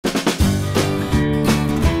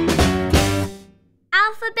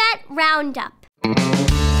Roundup.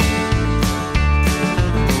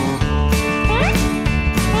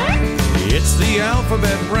 It's the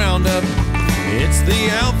alphabet roundup. It's the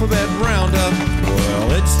alphabet roundup.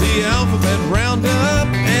 Well, it's the alphabet roundup,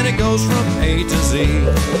 and it goes from A to Z.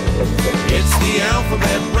 It's the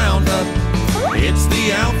alphabet roundup. It's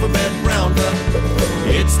the alphabet roundup.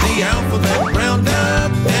 It's the alphabet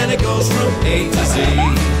roundup, and it goes from A to Z.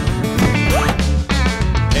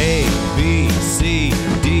 A, B, C,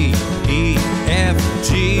 D, E, F,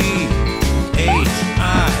 G, H,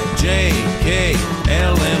 I, J, K,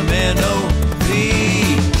 L, M, N, O, P,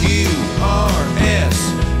 Q, R, S,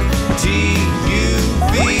 T, U,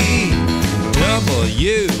 V,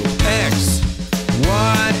 W, X,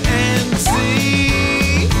 Y, and Z.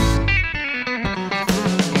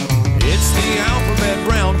 It's the alphabet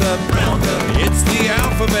roundup, roundup. It's the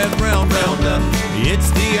alphabet roundup. It's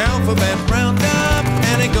the alphabet roundup,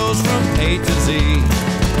 and it goes from A to Z.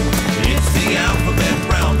 It's the alphabet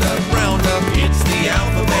roundup, roundup. It's the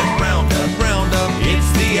alphabet roundup, roundup.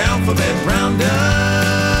 It's the alphabet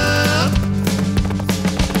roundup,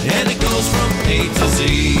 and it goes from A to Z.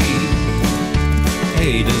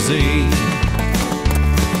 A to Z.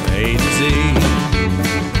 A to Z.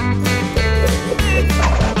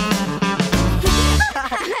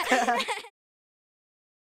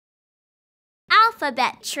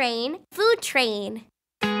 Alphabet train, food train.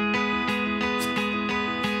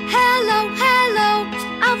 Hello, hello,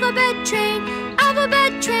 alphabet train,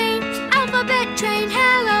 alphabet train, alphabet train.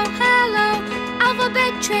 Hello, hello,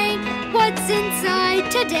 alphabet train. What's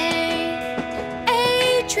inside today?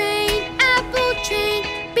 A train, apple train,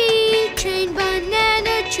 B train,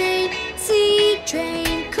 banana train, C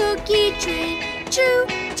train, cookie train, choo,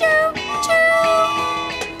 choo, choo.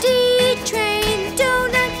 D train,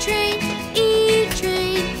 donut train, E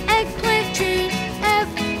train, eggplant train, F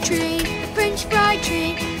train, French fry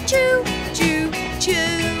train, choo, choo,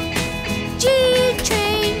 choo. G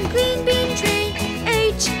train, green bean train,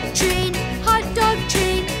 H train, hot dog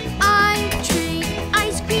train, I train,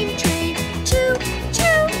 ice cream train, choo,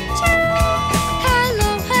 choo, choo.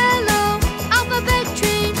 Hello, hello, alphabet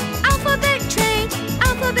train, alphabet train,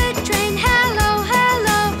 alphabet train. Hello,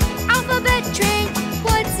 hello, alphabet train.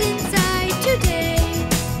 What's inside today?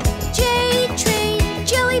 J train,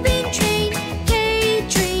 jelly bean train, K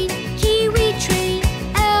train, kiwi train,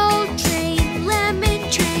 L train, lemon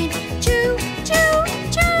train, choo, choo,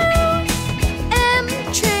 choo. M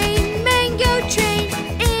train, mango train,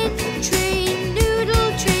 N train,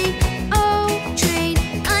 noodle train, O train,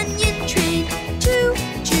 onion train, choo,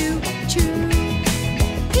 choo, choo.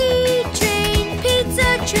 P train, pizza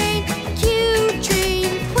train, Q train,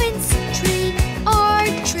 quince train, R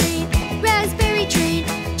train, raspberry train,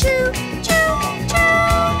 choo, choo, choo.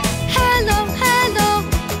 Hello, hello,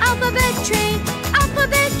 alphabet train,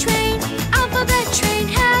 alphabet train, alphabet train.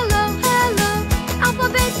 Hello, hello,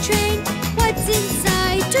 alphabet train. What's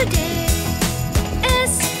inside today?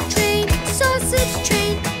 S train, sausage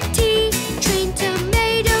train, T train,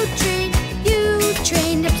 tomato train, U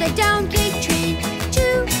train, upside down cake train,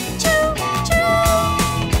 choo, choo, choo.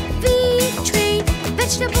 V train,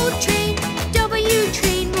 vegetable train, W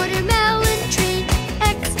train, watermelon train,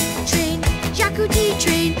 X train, jacuzzi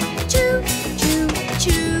train, choo, choo,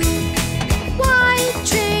 choo. Y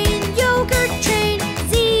train, yogurt train,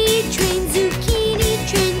 Z train, zucchini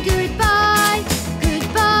train, goodbye,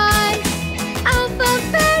 goodbye,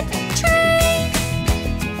 alphabet train.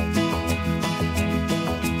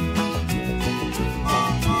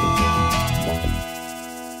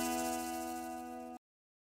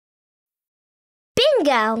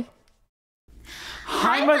 Bingo.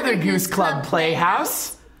 Hi, Mother Goose Club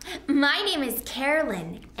Playhouse. My name is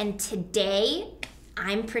Carolyn, and today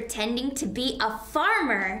I'm pretending to be a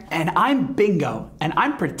farmer. And I'm Bingo, and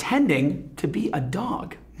I'm pretending to be a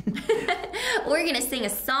dog. We're gonna sing a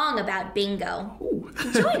song about Bingo.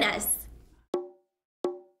 Join us.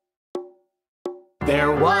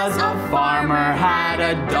 There was a farmer, had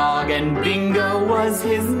a dog, and Bingo was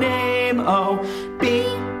his name. Oh,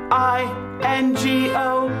 B-I-N-G-O,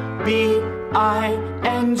 B-I-N-G-O,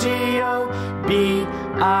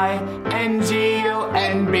 B-I-N-G-O,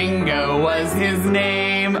 and Bingo was his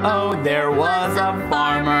name. Oh, there was a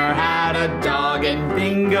farmer, had a dog, and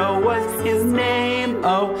Bingo was his name.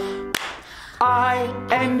 Oh,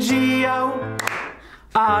 I-N-G-O,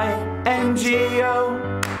 I-N-G-O,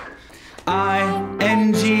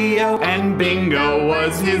 I-N-G-O, and Bingo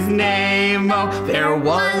was his name. Oh, there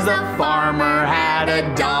was a farmer, had a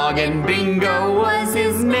dog, and Bingo was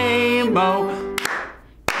his name. Oh,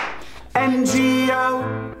 N-G-O,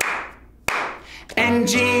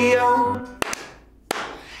 N-G-O,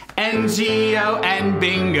 and Geo and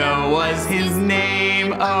Bingo was his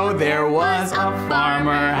name. Oh, there was a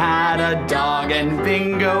farmer had a dog, and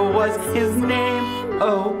Bingo was his name.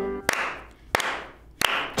 Oh,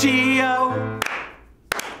 Geo,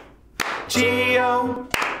 Geo,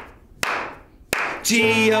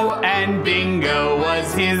 Geo and Bingo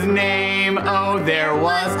was his name. Oh, there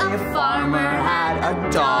was a farmer had a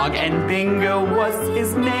dog, and Bingo was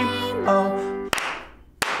his name. Oh,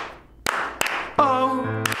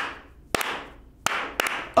 oh,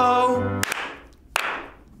 oh,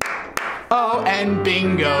 oh, and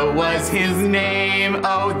Bingo was his name.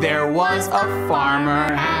 Oh, there was a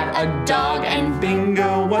farmer had a dog, and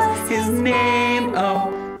Bingo was his name.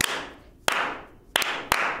 Oh,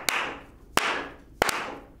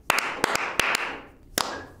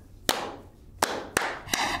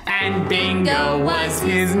 and Bingo was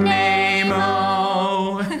his name.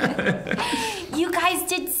 Oh. You guys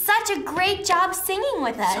did such a great job singing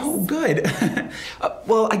with us. So good.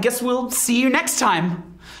 Well, I guess we'll see you next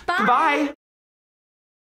time. Bye. Bye.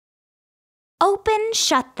 Open,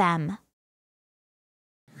 shut them.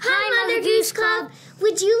 Hi, Mother Goose Club.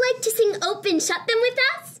 Would you like to sing Open Shut Them with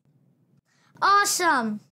us?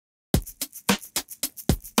 Awesome.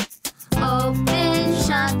 Open,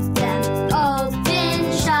 shut them.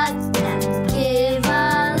 Open, shut them. Give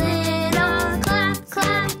a little clap,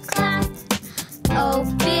 clap, clap.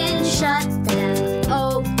 Open, shut them.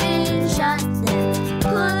 Open, shut them.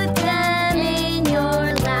 Put them in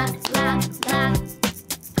your lap, lap, lap.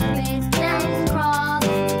 Creep and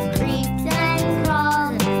crawling, creep and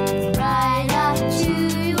crawling, right up to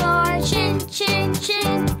your chin, chin,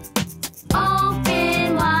 chin.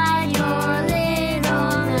 Open wide your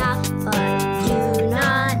little mouth, but do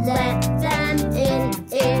not let them in.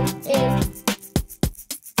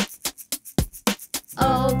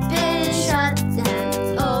 Open, shut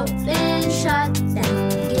them, open, shut them.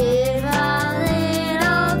 Give a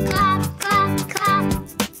little clap, clap, clap.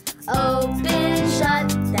 Open, shut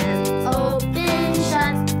them, open,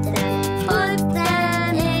 shut them. Put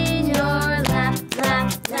them in your lap, lap,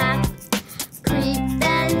 lap. Creep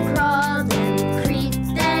and crawl them,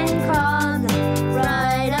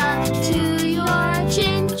 right up to your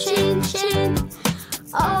chin, chin, chin.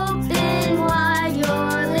 Open wide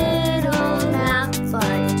your little mouth,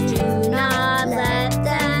 but do not let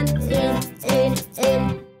them in.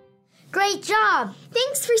 Great job!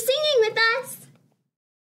 Thanks for singing with us.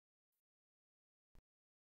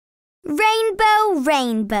 Rainbow,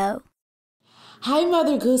 rainbow. Hi,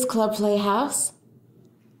 Mother Goose Club Playhouse.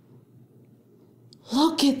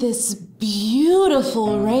 Look at this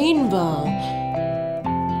beautiful rainbow.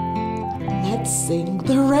 Let's sing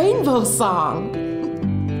the rainbow song.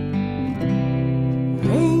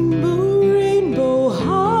 Rainbow, rainbow,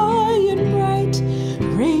 high and bright.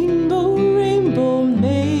 Rainbow, rainbow,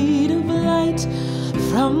 made of light.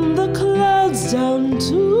 From the clouds down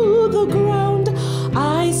to the ground,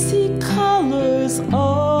 I see colors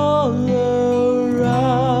all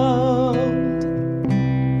around.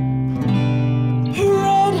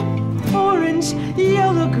 Red, orange,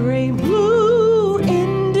 yellow, gray, blue,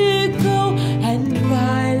 indigo, and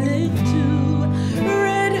violet too.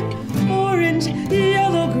 Red, orange,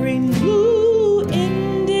 yellow, green, blue,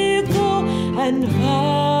 indigo, and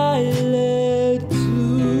violet too.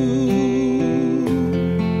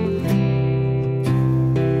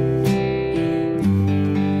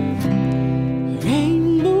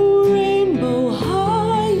 Rainbow, rainbow,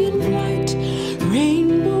 high and bright.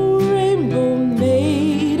 Rainbow, rainbow,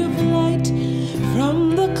 made of light.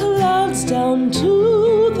 From the clouds down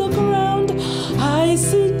to the ground, I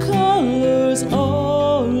see colors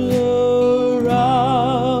all around.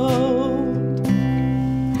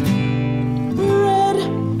 Red,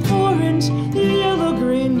 orange, yellow,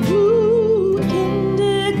 green, blue,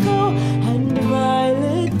 indigo, and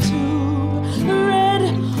violet too. Red,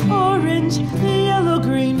 orange, yellow,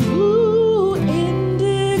 green, blue,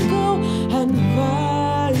 indigo, and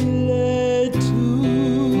violet too.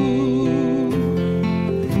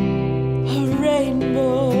 A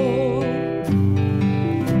rainbow,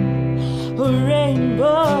 a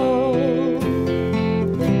rainbow,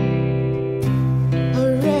 a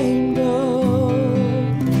rainbow.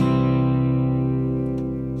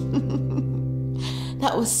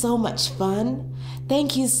 That was so much fun.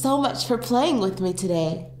 Thank you so much for playing with me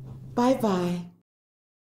today. Bye-bye.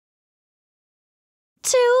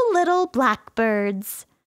 Two little blackbirds.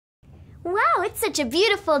 Wow, it's such a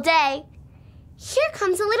beautiful day. Here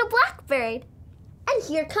comes a little blackbird. And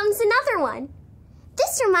here comes another one.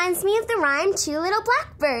 This reminds me of the rhyme Two Little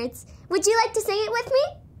Blackbirds. Would you like to sing it with me?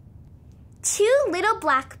 Two little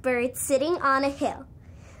blackbirds sitting on a hill.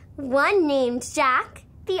 One named Jack,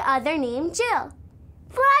 the other named Jill.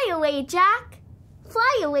 Fly away, Jack.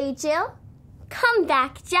 Fly away, Jill. Come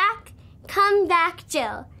back, Jack. Come back,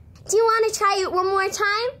 Jill. Do you want to try it one more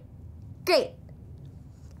time? Great.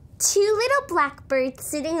 2 little blackbirds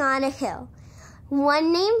sitting on a hill.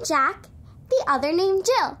 One named Jack, the other named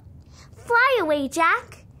Jill. Fly away,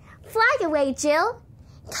 Jack. Fly away, Jill.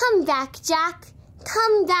 Come back, Jack.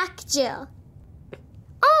 Come back, Jill.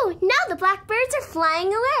 Oh, now the blackbirds are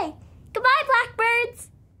flying away. Goodbye, blackbirds.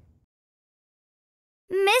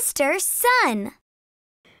 Mr. Sun.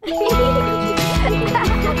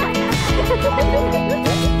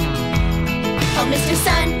 Oh, Mr.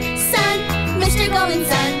 Sun, Sun, Mr. Golden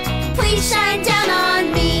Sun, please shine down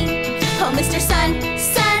on me. Oh, Mr. Sun,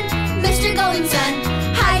 Sun, Mr. Golden Sun,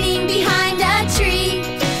 hiding behind a tree.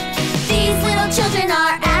 These little children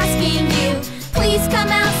are asking you, please come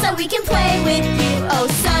out so we can play with you. Oh,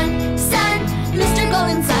 Sun, Sun, Mr.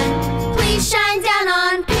 Golden Sun, please shine down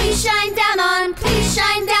on, please shine down on, please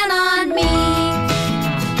shine down on me.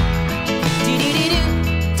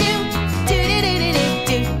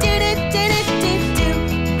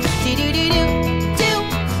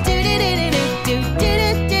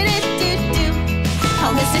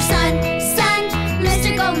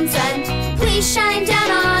 Shine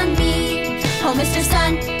down on me. Oh, Mr.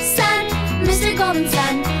 Sun, Sun, Mr. Golden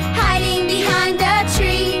Sun, hiding behind a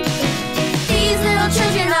tree. These little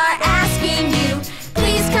children are asking you,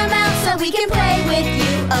 please come out so we can play with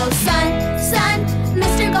you. Oh, Sun, Sun,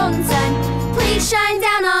 Mr. Golden Sun, please shine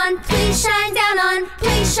down on, please shine down on,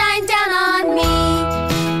 please shine down on me.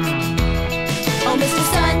 Oh, Mr.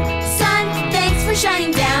 Sun, Sun, thanks for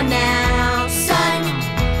shining down now, Sun.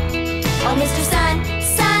 Oh, Mr. Sun,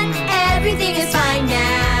 everything is fine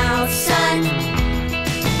now, Sun.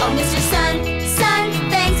 Oh, Mr. Sun, Sun,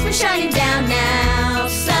 thanks for shining down now,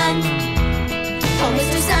 Sun. Oh,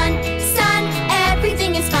 Mr. Sun, Sun,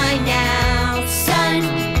 everything is fine now, Sun.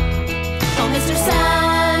 Oh, Mr.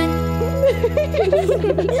 Sun.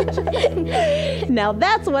 Now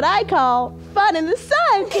that's what I call fun in the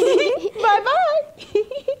sun. Bye-bye.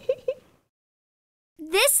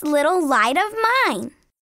 This little light of mine.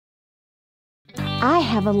 I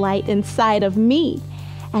have a light inside of me,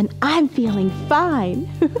 and I'm feeling fine.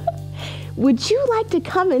 Would you like to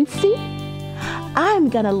come and see? I'm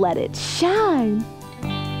gonna let it shine.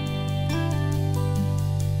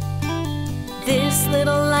 This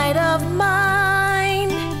little light of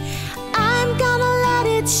mine, I'm gonna let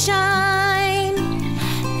it shine.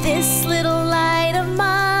 This little light of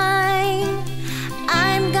mine,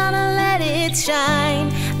 I'm gonna let it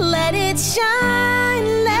shine. Let it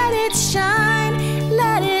shine, let it shine,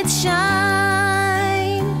 let it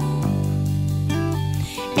shine.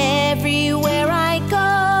 Everywhere I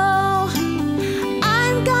go,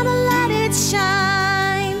 I'm gonna let it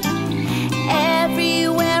shine.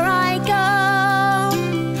 Everywhere I go,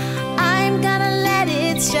 I'm gonna let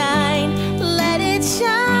it shine. Let it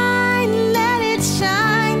shine, let it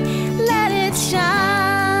shine, let it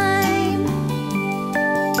shine.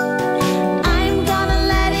 I'm gonna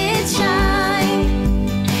let it shine.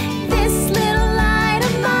 This little light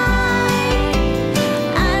of mine,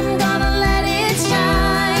 I'm gonna let it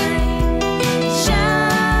shine. Shine.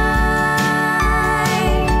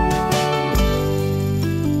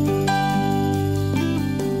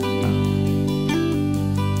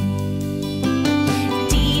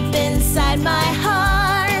 Deep inside my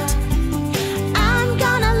heart, I'm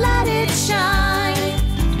gonna let it shine.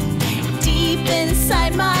 Deep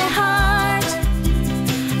inside my heart,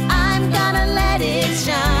 I'm gonna let it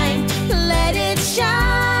shine. Let it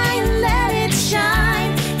shine, let it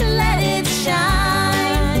shine, let it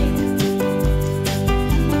shine.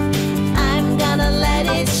 I'm gonna let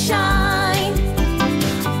it shine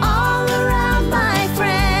all around my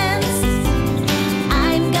friends.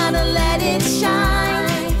 I'm gonna let it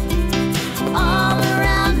shine all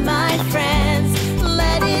around my friends.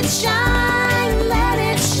 Let it shine, let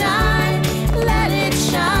it shine, let it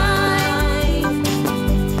shine.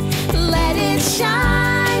 Let it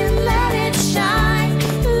shine, let it shine,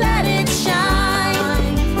 let it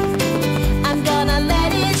shine. I'm gonna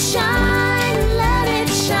let it shine, let it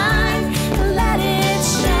shine, let it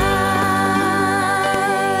shine.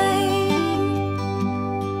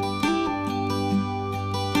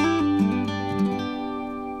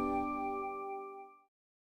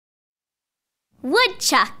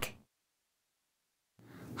 Woodchuck.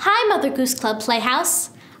 Hi, Mother Goose Club Playhouse.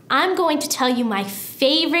 I'm going to tell you my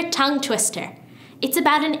favorite tongue twister. It's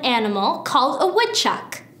about an animal called a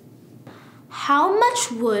woodchuck. How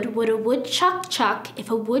much wood would a woodchuck chuck if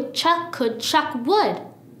a woodchuck could chuck wood?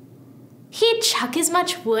 He'd chuck as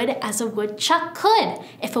much wood as a woodchuck could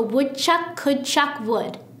if a woodchuck could chuck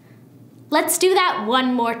wood. Let's do that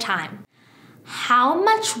one more time. How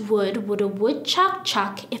much wood would a woodchuck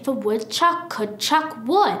chuck if a woodchuck could chuck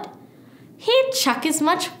wood? He'd chuck as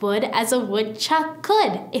much wood as a woodchuck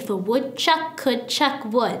could if a woodchuck could chuck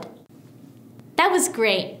wood. That was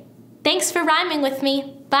great. Thanks for rhyming with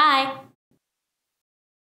me. Bye.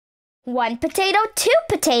 1 potato, 2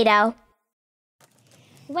 potato.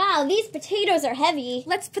 Wow, these potatoes are heavy.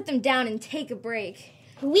 Let's put them down and take a break.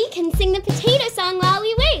 We can sing the potato song while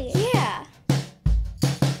we wait. Yeah.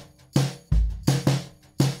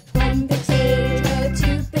 1 potato,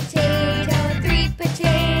 2 potato, 3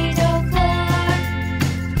 potato, 4,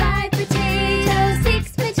 5 potato,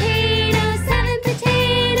 6 potato, 7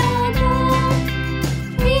 potato more,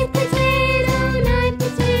 8 potato, 9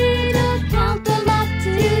 potato, count them up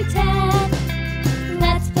to 10.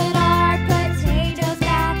 Let's put our potatoes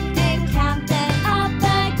back and count them up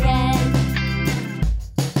again.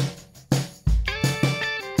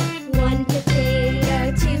 1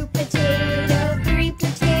 potato, 2 potato, 3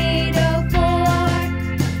 potato, 4,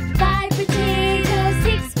 5 potato,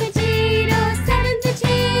 6 potato, 7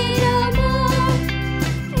 potato more,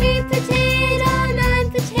 8 potato, 9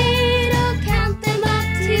 potato, count them up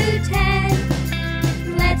to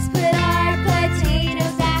 10. Let's put our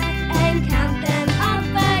potatoes back and count them up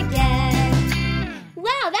again.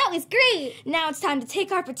 Wow, that was great. Now it's time to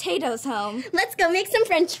take our potatoes home. Let's go make some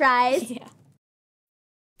French fries.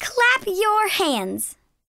 Clap your hands.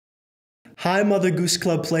 Hi, Mother Goose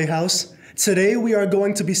Club Playhouse. Today we are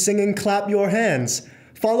going to be singing Clap Your Hands.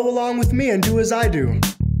 Follow along with me and do as I do.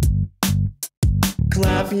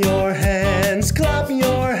 Clap your hands, clap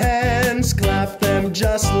your hands, clap them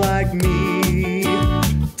just like me.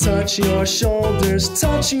 Touch your shoulders,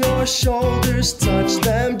 touch your shoulders, touch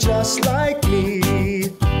them just like me.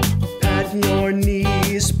 Pat your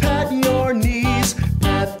knees, pat your knees,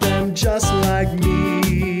 pat them just like me.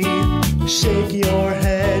 Shake your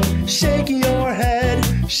head, shake your head,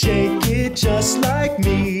 shake it just like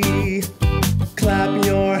me. Clap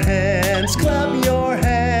your hands, clap your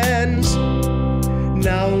hands.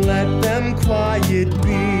 Now let them quiet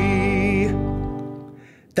be.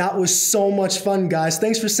 That was so much fun, guys.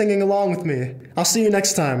 Thanks for singing along with me. I'll see you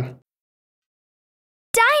next time.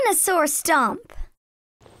 Dinosaur Stomp.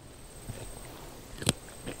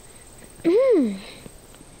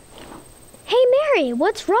 Hey, Mary,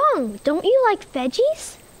 what's wrong? Don't you like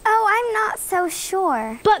veggies? Oh, I'm not so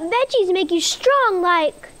sure. But veggies make you strong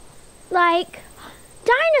like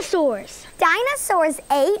dinosaurs. Dinosaurs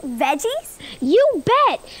ate veggies? You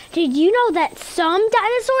bet. Did you know that some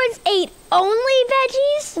dinosaurs ate only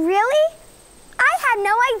veggies? Really? I had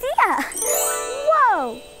no idea.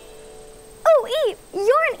 Whoa. Oh, Eep,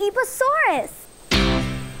 you're an Eposaurus.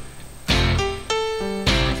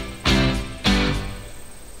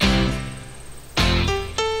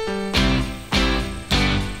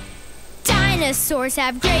 Dinosaurs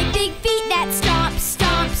have great big feet that stomp,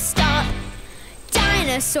 stomp, stomp.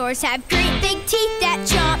 Dinosaurs have great big teeth that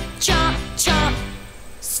chomp, chomp, chomp.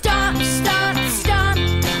 Stomp, stomp, stomp,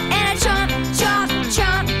 and a chomp, chomp,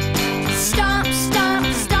 chomp. Stomp, stomp,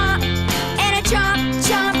 stomp, and a chomp,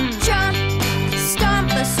 chomp, chomp.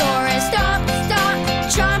 Stomposaurus, stomp, stomp.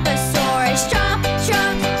 Chomposaurus, chomp,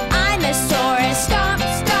 chomp. I'm a saurus, stomp,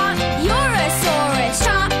 stomp. You're a saurus,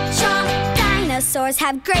 chomp, chomp. Dinosaurs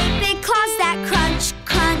have great big claws that crunch,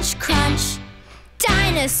 crunch, crunch.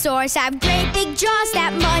 Dinosaurs have great big jaws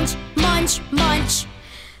that munch, munch, munch.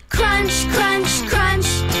 Crunch, crunch, crunch,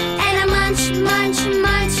 and a munch, munch,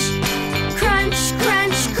 munch. Crunch,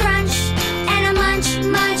 crunch, crunch, and a munch,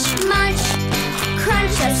 munch, munch.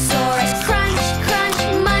 Crunchosaurus, crunch, crunch,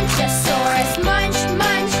 munchosaurus, munch,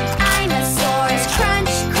 munch. I'm a saurus,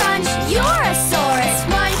 crunch, crunch. You're a saurus,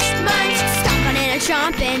 munch, munch. Stomping and a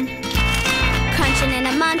chomping, crunching and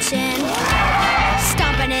a munching.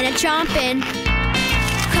 Stomping and a chomping,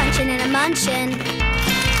 crunching and a munching.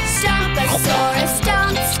 Stomposaurus,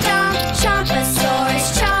 stomp, stomp. Chomposaurus,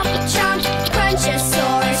 chomp, chomp.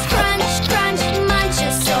 Crunchosaurus, crunch, crunch.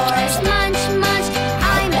 Munchosaurus, munch, munch.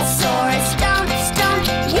 I'm a saurus, stomp, stomp.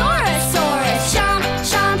 You're a saurus, chomp,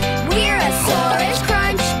 chomp. We're a saurus,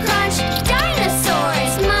 crunch, crunch.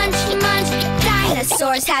 Dinosaurs, munch, munch.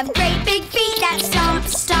 Dinosaurs have great big feet that stomp,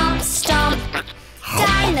 stomp, stomp.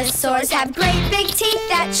 Dinosaurs have great big teeth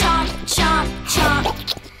that chomp, chomp, chomp.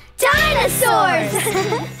 Dinosaurs!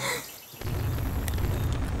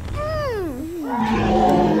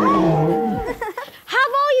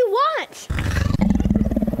 Have all you want.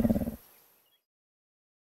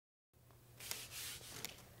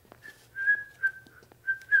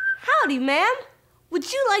 Howdy, ma'am.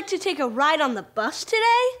 Would you like to take a ride on the bus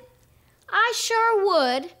today? I sure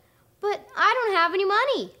would, but I don't have any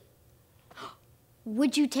money.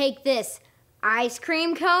 Would you take this ice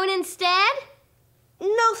cream cone instead?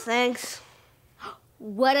 No, thanks.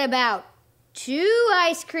 What about 2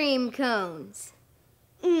 ice cream cones?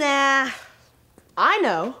 Nah. I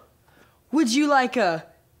know. Would you like a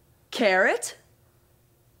carrot?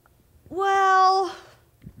 Well,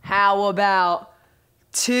 how about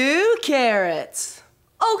 2 carrots?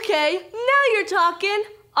 Okay, now you're talking.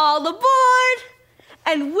 All aboard!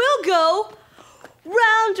 And we'll go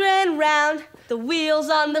round and round. The wheels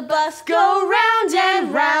on the bus go round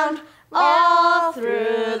and round, all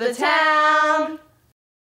through the town.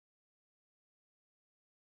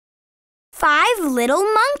 5 little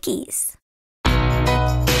monkeys. 5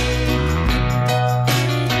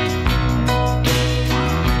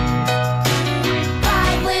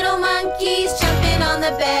 little monkeys jumping on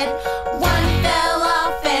the bed. One fell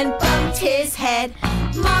off and bumped his head.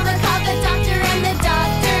 Mama called the doctor and the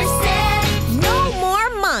doctor said, "No more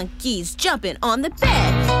monkeys jumping on the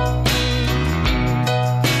bed."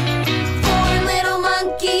 4 little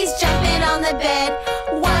monkeys jumping on the bed.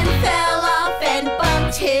 One fell off and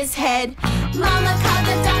bumped his head. Mama called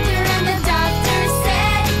the doctor and the doctor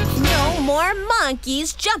said, "No more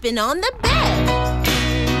monkeys jumping on the bed."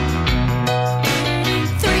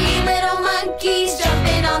 3 little monkeys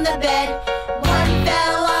jumping on the bed. One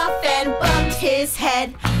fell off and bumped his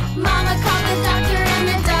head. Mama called the doctor and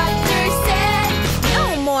the doctor said,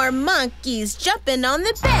 "No more monkeys jumping on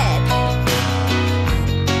the bed."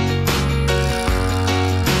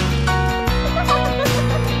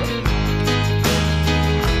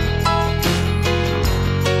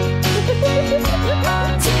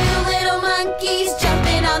 2 little monkeys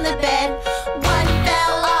jumping on the bed. One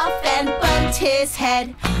fell off and bumped his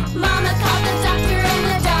head. Mama called the doctor and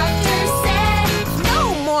the doctor said, "No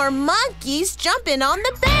more monkeys jumping on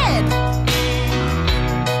the bed."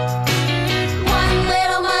 1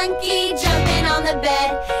 little monkey jumping on the bed.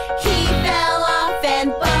 He fell off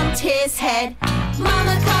and bumped his head.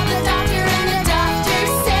 Mama called the doctor and the doctor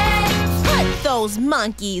said, "Put those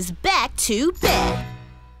monkeys back to bed."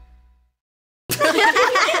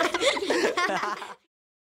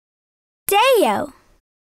 Deo.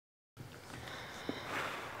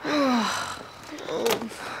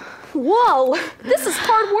 Whoa, this is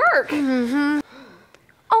hard work.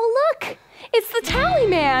 Oh, look, it's the tally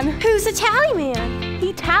man. Who's the tally man?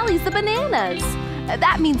 He tallies the bananas.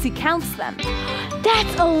 That means he counts them.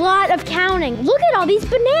 That's a lot of counting. Look at all these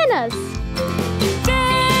bananas.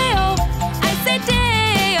 Deo, I say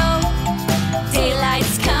Deo.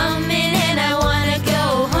 Daylight's coming and I wanna go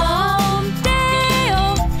home. Deo,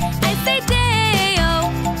 I say Deo.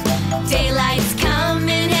 Daylight's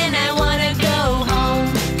coming and I wanna go home.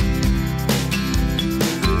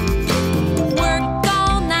 Work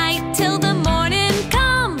all night till the morning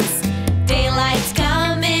comes. Daylight's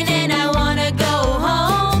coming and I wanna go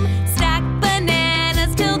home. Stack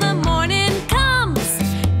bananas till the morning comes.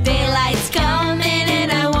 Daylight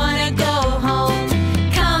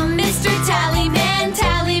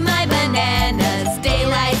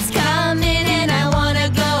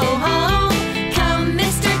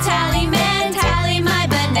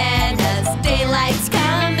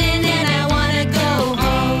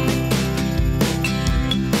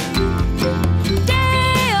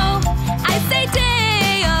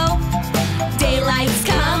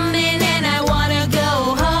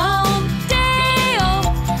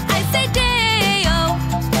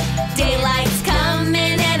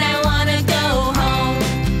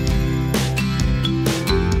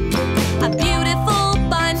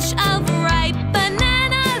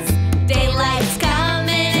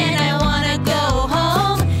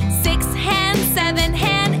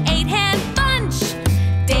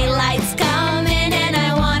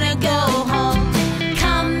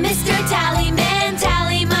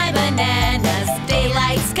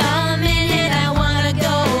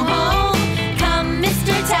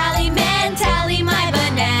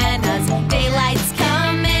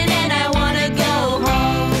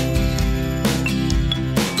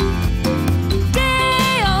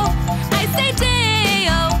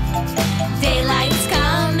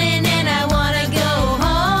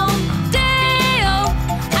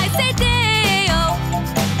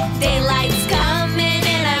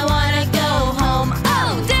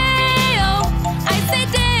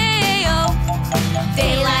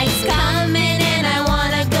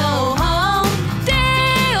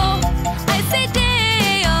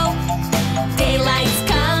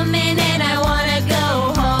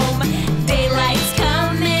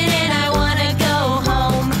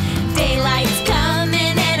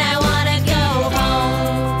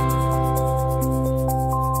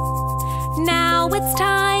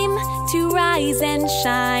rise and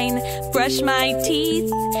shine, brush my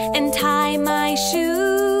teeth and tie my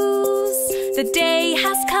shoes. The day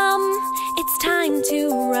has come, it's time to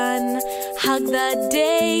run, hug the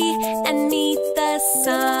day and meet the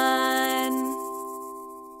sun.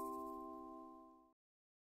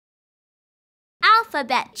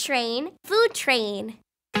 Alphabet train, food train.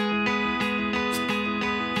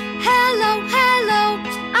 Hello, hello,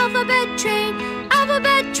 alphabet train,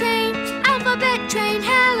 alphabet train, alphabet train.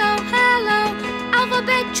 Hello, hello,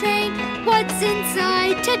 alphabet train. What's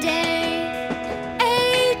inside today?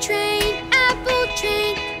 A train, apple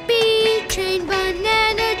train, B train,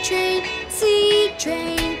 banana train, C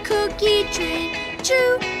train, cookie train,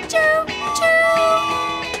 choo, choo, choo.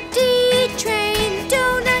 D train,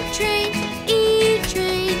 donut train, E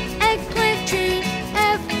train, eggplant train,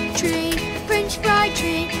 F train, French fry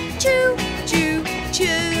train, choo, choo,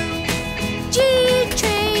 choo. G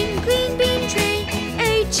train, green bean train,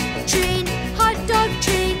 H train, hot dog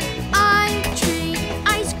train, I train,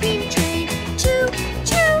 ice cream train, choo,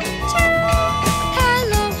 choo, choo.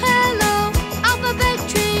 Hello, hello, alphabet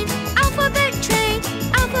train, alphabet train,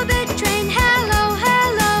 alphabet train. Hello,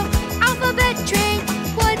 hello, alphabet train.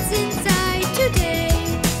 What's inside today?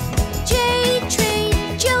 J train,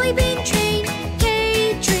 jelly bean train, K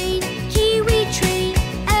train, kiwi train,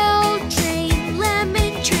 L train,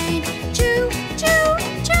 lemon train, choo, choo,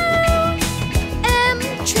 choo. M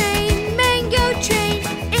train, mango train,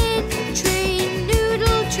 N train,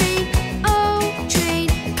 noodle train, O train,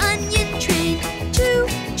 onion train, choo,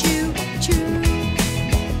 choo, choo.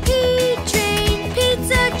 P train,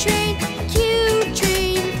 pizza train, Q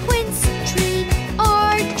train, quince train,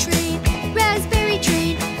 R train, raspberry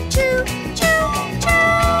train, choo, choo, choo.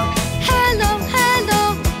 Hello, hello,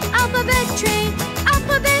 alphabet train,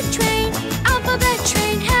 alphabet train, alphabet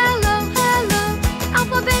train. Hello, hello,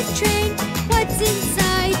 alphabet train. What's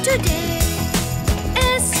inside today?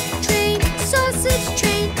 S train, sausage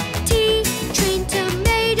train, T train,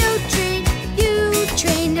 tomato train, U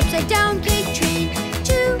train, upside down cake train,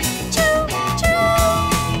 choo, choo, choo.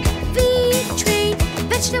 V train,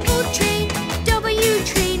 vegetable train, W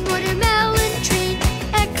train, watermelon train,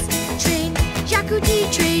 X train, jacuzzi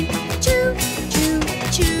train, choo, choo,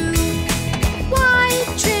 choo. Y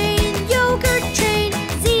train, yogurt train,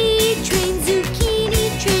 Z train, zucchini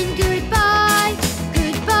train, goodbye,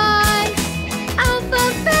 goodbye,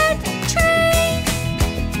 alphabet train.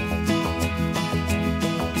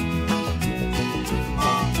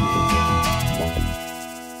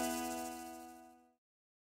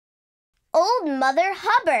 Old Mother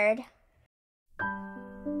Hubbard.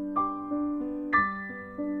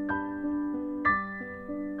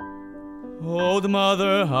 Old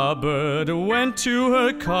Mother Hubbard went to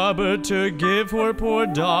her cupboard to give her poor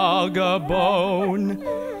dog a bone.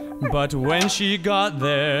 But when she got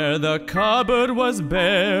there, the cupboard was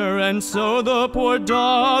bare, and so the poor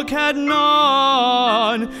dog had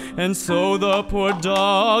none, and so the poor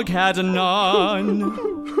dog had none.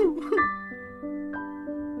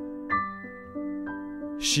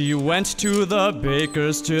 She went to the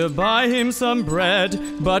baker's to buy him some bread,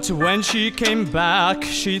 but when she came back,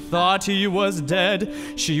 she thought he was dead.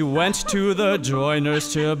 She went to the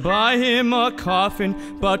joiner's to buy him a coffin,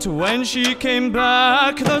 but when she came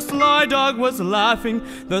back, the sly dog was laughing.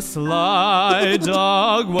 The sly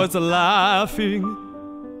dog was laughing.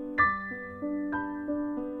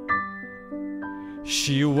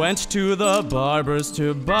 She went to the barber's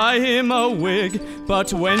to buy him a wig,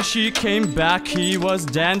 but when she came back he was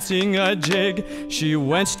dancing a jig. She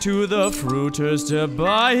went to the fruiter's to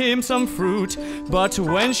buy him some fruit, but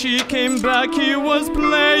when she came back he was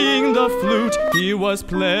playing the flute. He was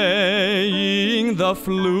playing the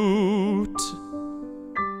flute.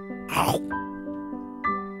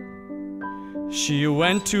 She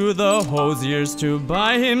went to the hosier's to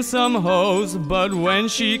buy him some hose, but when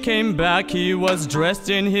she came back he was dressed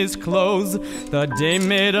in his clothes. The dame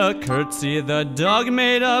made a curtsy, the dog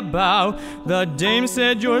made a bow. The dame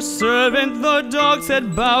said, "Your servant," the dog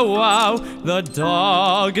said, "Bow wow." The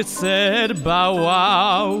dog said, "Bow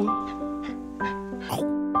wow."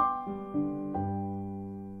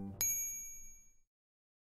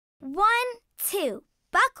 1, 2,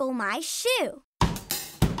 buckle my shoe.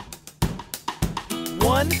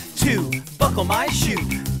 1, 2, buckle my shoe.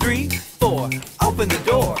 3, 4, open the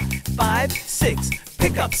door. 5, 6,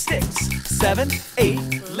 pick up sticks. 7, 8,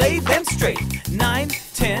 lay them straight. 9,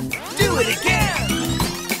 10, do it again.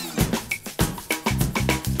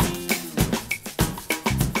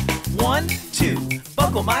 1, 2,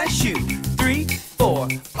 buckle my shoe. 3, 4,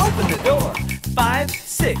 open the door. 5,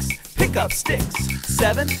 6, pick up sticks.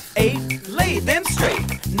 7, 8, lay them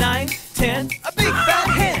straight. 9, 10, a big fat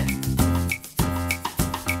hen.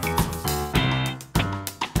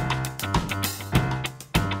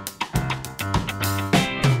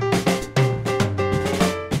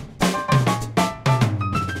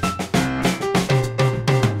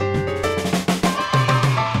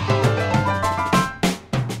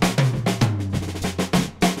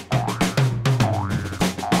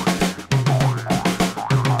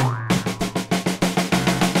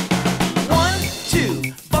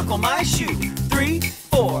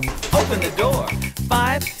 open the door.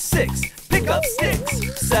 5, 6, pick up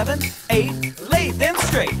sticks. 7, 8, lay them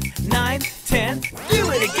straight. 9, 10,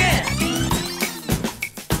 do it again.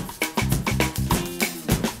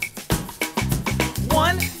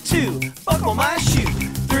 1, 2, buckle my shoe.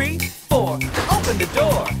 3, 4, open the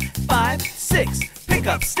door. 5, 6, pick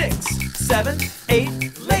up sticks. 7,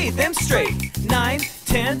 8, lay them straight. 9,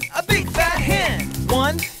 10, a big fat hen.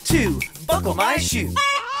 1, 2, buckle my shoe.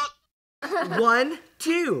 1,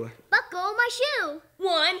 2. Buckle my shoe.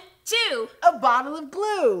 1, 2. A bottle of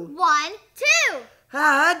glue. 1, 2.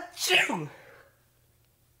 Achoo!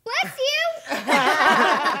 Bless you.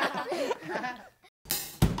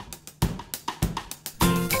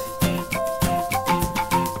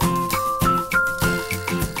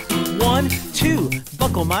 1, 2,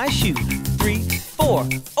 buckle my shoe. 3, 4,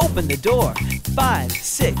 open the door. 5,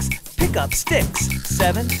 6, pick up sticks.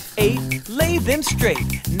 7, 8, lay them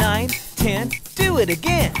straight. 9, 10, do it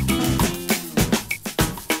again.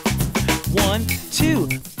 1, 2,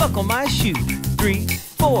 buckle my shoe. 3,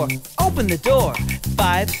 4, open the door.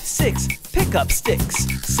 5, 6, pick up sticks.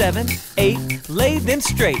 7, 8, lay them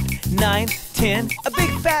straight. 9, 10, a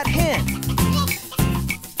big fat hen.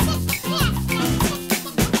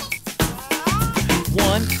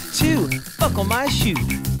 1, 2, buckle my shoe.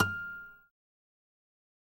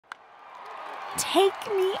 Take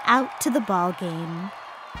me out to the ball game.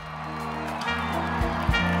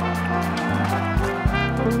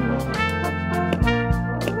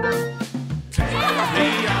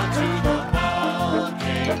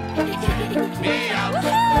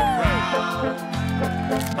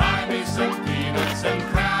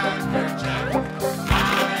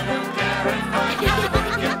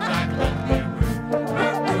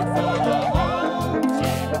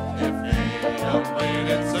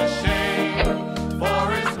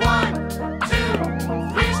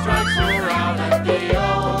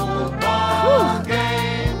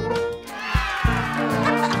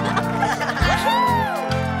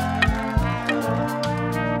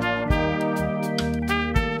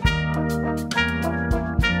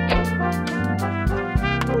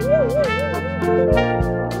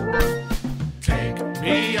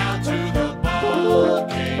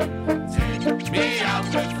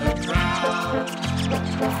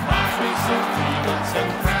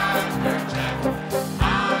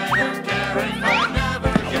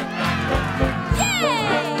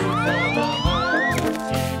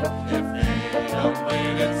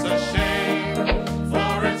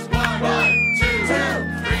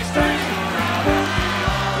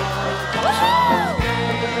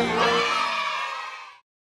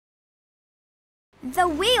 The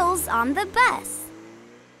wheels on the bus.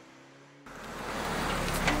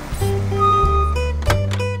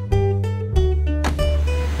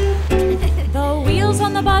 The wheels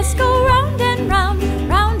on the bus go round and round,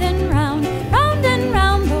 round and round, round and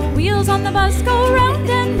round. The wheels on the bus go round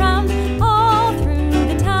and round, all through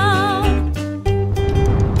the town.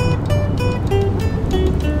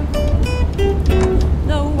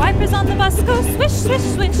 The wipers on the bus go swish, swish,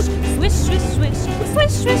 swish, swish, swish, swish,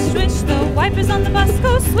 swish, swish, swish. The wipers on the bus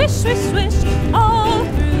go swish, swish, swish, all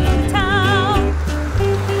through the town.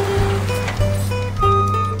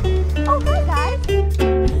 Oh, hi, guys.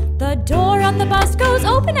 The door on the bus goes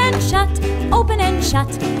open and shut, open and shut,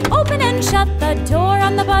 open and shut. The door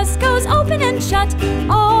on the bus goes open and shut,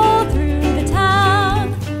 all through the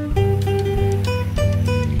town.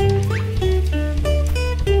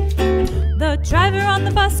 The driver on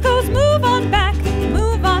the bus goes move on back,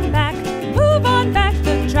 move on back, move on back.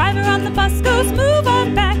 The driver on the bus goes move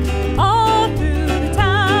on back, all through the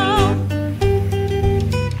town.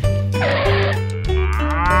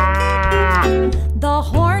 The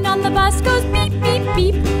horn on the bus goes beep, beep,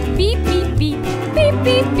 beep, beep, beep, beep, beep,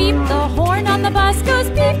 beep, beep. The horn on the bus goes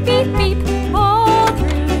beep, beep, beep, all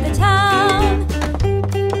through the town.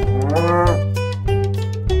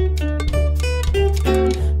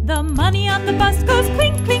 The money on the bus goes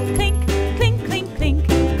clink, clink, clink, clink, clink, clink,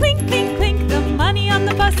 clink, clink, clink. The money on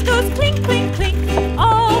the bus goes clink, clink, clink,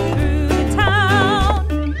 all through the town.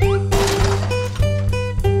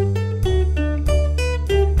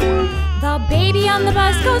 The baby on the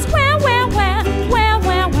bus goes wah, wah, wah, wah,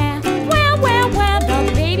 wah, wah, wah, wah, wah.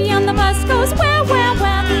 The baby on the bus goes wah, wah,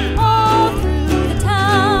 wah, all through the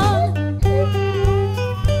town.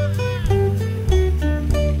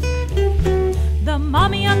 The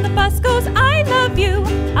mommy on the bus goes I love you,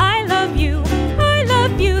 I love you, I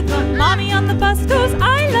love you. The mommy on the bus goes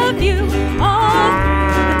I love you, all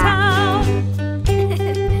through the town.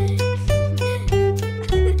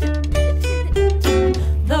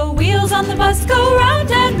 The wheels on the bus go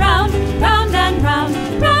round and round, round and round,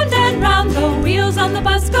 round and round. The wheels on the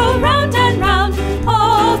bus go round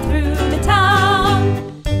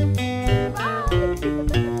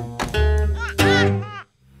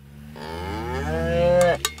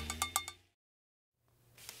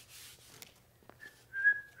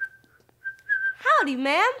Howdy,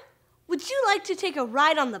 ma'am. Would you like to take a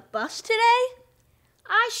ride on the bus today?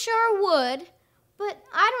 I sure would, but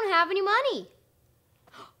I don't have any money.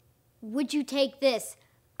 Would you take this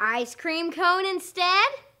ice cream cone instead?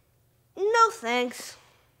 No, thanks.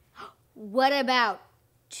 What about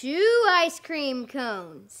 2 ice cream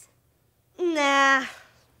cones? Nah.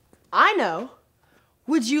 I know.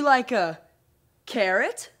 Would you like a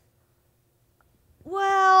carrot?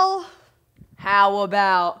 Well, how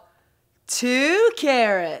about 2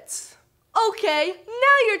 carrots? Okay,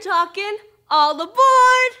 now you're talking. All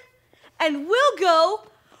aboard! And we'll go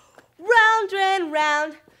round and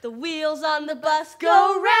round. The wheels on the bus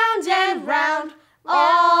go round and round,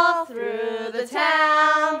 all through the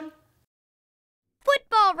town.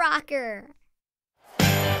 Football rocker.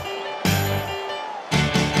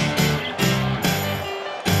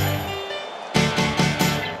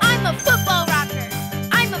 I'm a football rocker.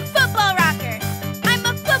 I'm a football rocker. I'm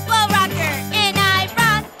a football rocker. And I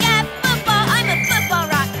rock at football. I'm a football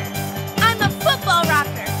rocker. I'm a football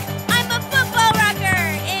rocker. I'm a football rocker.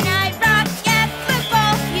 And I rock at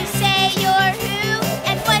football. You say you're who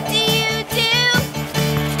and what do you do?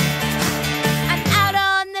 I'm out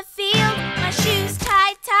on the field, my shoes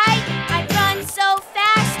tied tight. I run so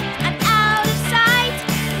fast, I'm out of sight.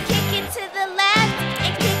 Kick it to the left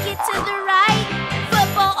and kick it to the right.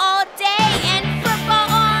 Football all day and football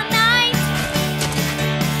all night.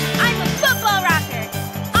 I'm a football rocker.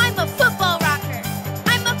 I'm a football rocker.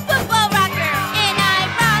 I'm a football rocker. And I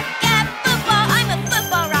rock at football. I'm a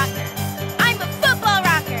football rocker. I'm a football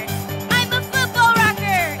rocker. I'm a football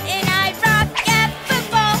rocker. And I rock at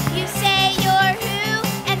football. You say you're who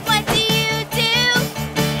and what do you do?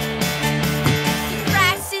 The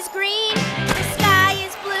grass is green, the sky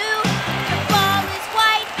is blue, the ball is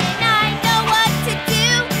white, and I know what to do.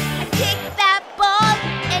 I kick that ball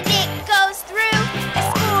and it goes through. I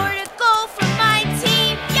scored a goal for my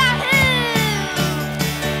team. Yahoo!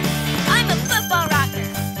 I'm a football rocker.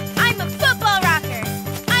 I'm a football rocker.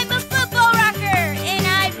 I'm a football rocker, and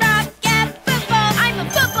I rock at football. I'm a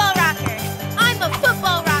football rocker. I'm a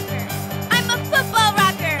football rocker. I'm a football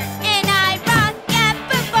rocker, and I rock at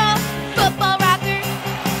football. Football rocker,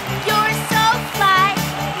 you're so fly.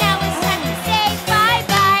 Now it's time to say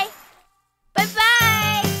bye-bye.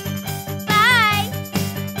 Bye-bye. Bye.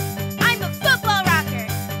 I'm a football rocker.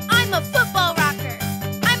 I'm a football rocker.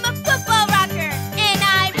 I'm a football rocker, and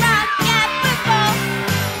I rock at football.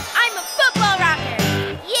 I'm a football rocker.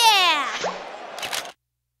 Yeah!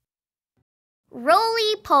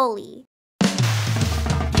 Roly Poly.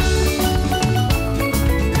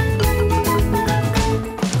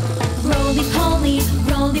 Roly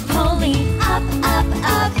poly, up, up,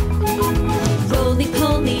 up. Roly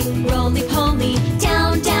poly,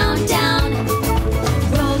 down, down, down.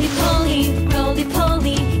 Roly poly,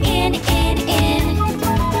 in, in, in.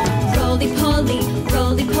 Roly poly,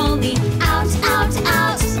 out, out,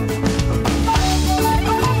 out.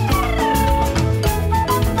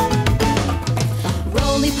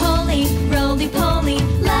 Roly poly,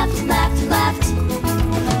 left, left, left.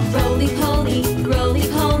 Roly poly,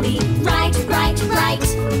 right, right, right.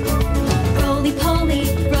 Roly poly,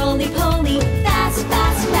 fast,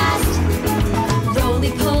 fast, fast.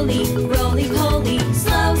 Roly poly,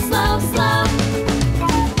 slow, slow, slow.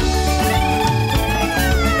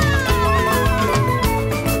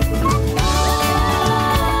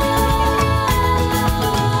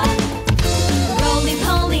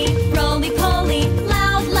 Roly poly,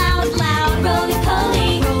 loud, loud, loud.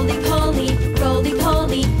 Roly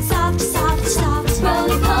poly, soft, soft, soft.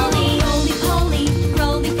 Roly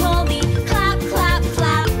poly, clap, clap,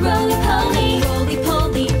 clap. Roly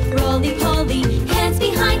poly, hands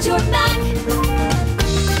behind your back.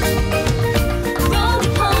 Roly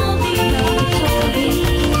poly,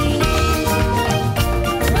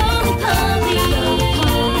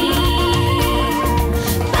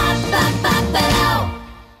 ba, ba, ba, ba, ow.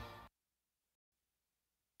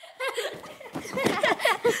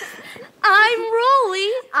 I'm Roly.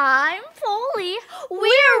 I'm Poly.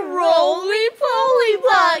 We're Roly Poly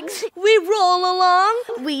Bugs. We roll along.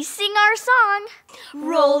 We sing our song.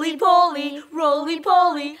 Roly poly,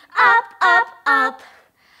 up, up, up.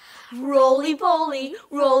 Roly poly,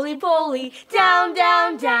 down,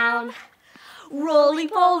 down, down. Roly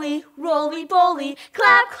poly,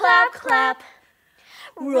 clap, clap, clap.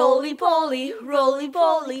 Roly poly,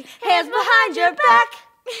 hands behind your back.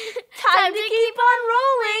 Time to keep on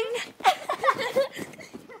rolling.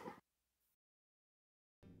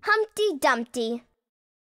 Humpty Dumpty.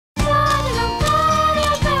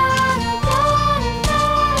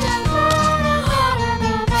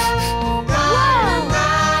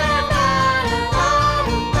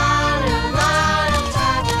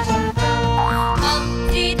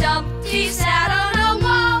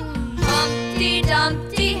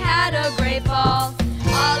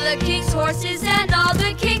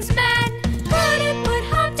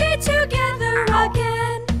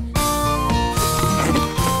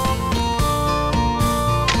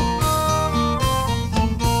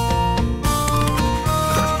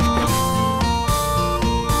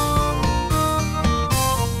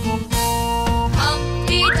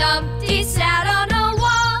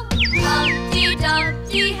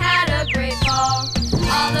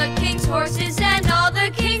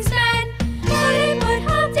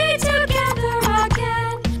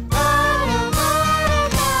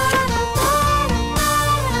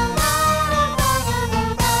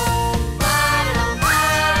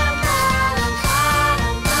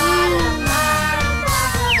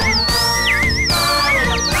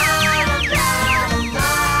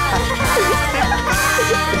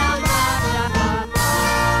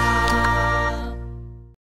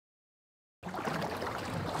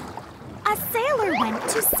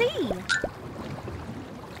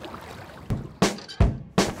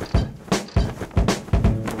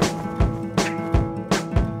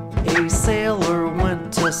 A sailor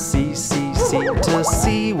went to sea, to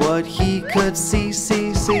see what he could see.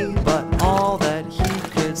 But all that he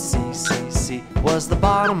could see was the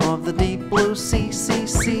bottom of the deep blue sea. Is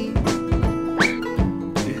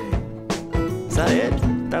that it?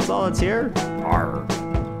 That's all that's here? Arr.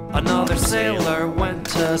 Another sailor went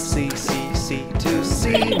to sea, to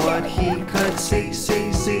see what he could see.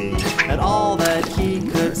 And all that he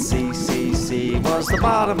could see was the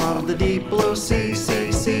bottom of the deep blue sea.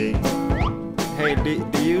 Hey,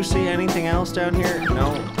 do you see anything else down here?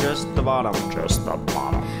 No, just the bottom. Just the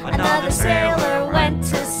bottom. Another sailor went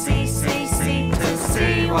to sea, to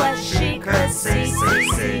see what she could see.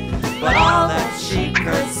 But all that she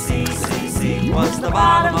could see was the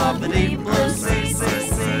bottom of the deep blue sea.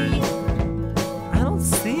 I don't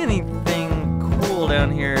see anything cool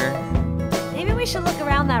down here. Maybe we should look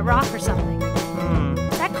around that rock or something.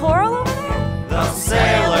 Is that coral over there? The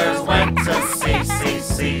sailors went to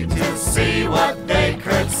sea, to see what they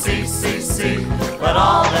could see. But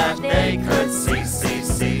all that they could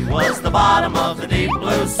see was the bottom of the deep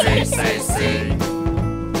blue sea.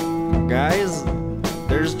 Guys,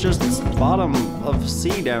 there's just bottom of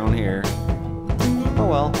sea down here. Oh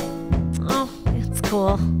well. Oh, it's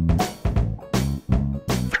cool.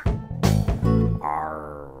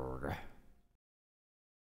 Arrgh.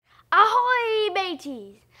 Ahoy,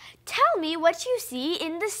 mateys! Tell me what you see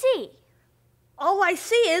in the sea. All I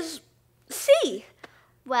see is sea.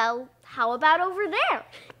 Well, how about over there?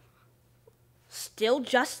 Still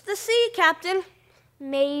just the sea, Captain.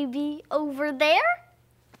 Maybe over there?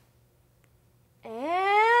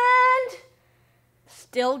 And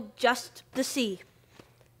still just the sea.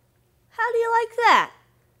 How do you like that?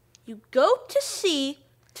 You go to see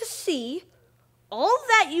all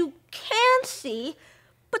that you can see,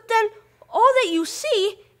 but then all that you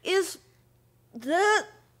see is the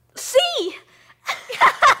sea.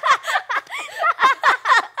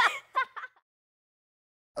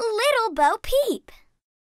 Little Bo Peep.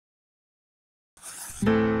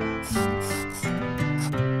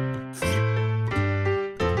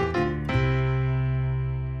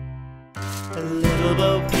 Little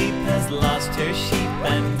Bo Peep has lost her sheep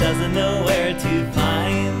and doesn't know where to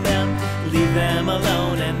find them. Leave them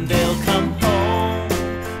alone and they'll come home,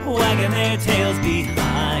 wagging their tails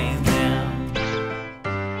behind them.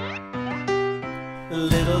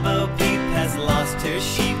 Little Bo Peep has lost her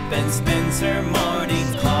sheep and spends her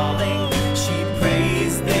mornings calling. She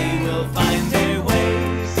prays they will find their way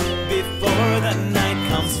before the night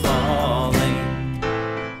comes falling.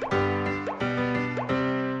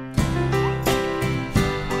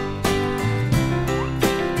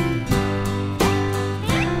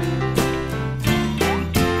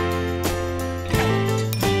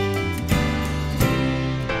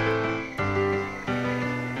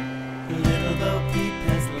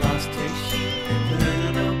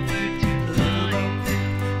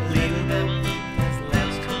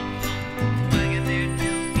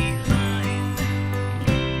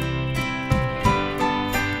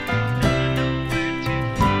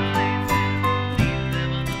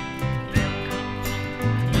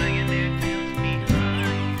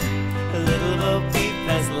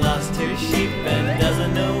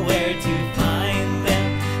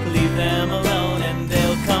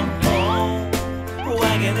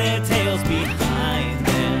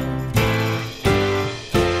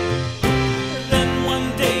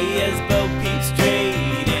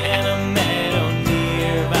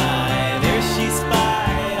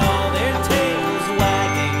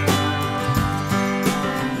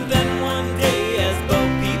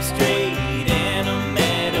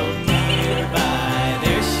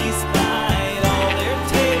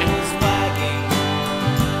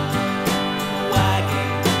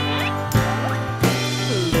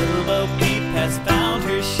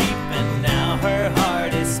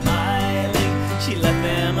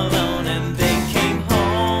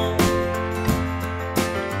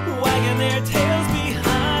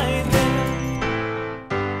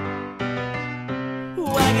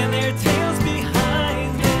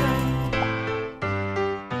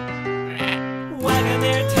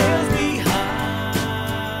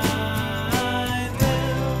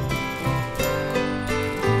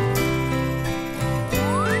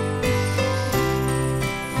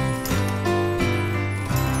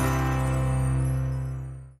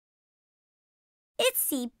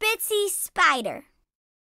 Itsy Bitsy Spider.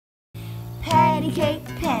 Patty cake,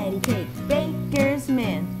 baker's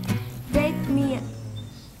man. Bake me a...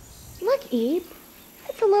 Look, Eve,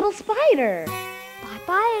 it's a little spider.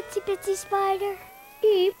 Bye-bye, Itsy Bitsy Spider.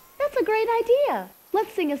 Eve, that's a great idea.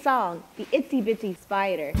 Let's sing a song, the Itsy Bitsy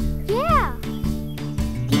Spider. Yeah.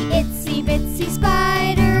 The itsy bitsy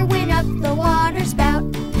spider went up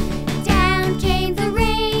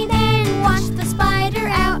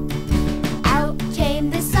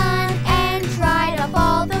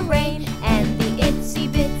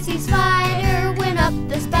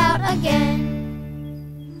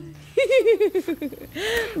again.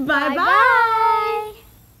 Bye-bye.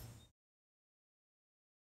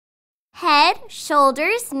 Head,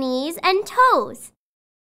 shoulders, knees, and toes.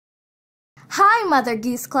 Hi, Mother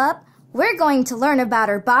Goose Club. We're going to learn about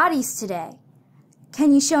our bodies today.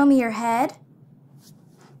 Can you show me your head?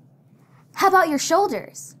 How about your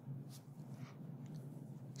shoulders?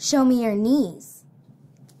 Show me your knees.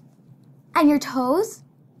 And your toes?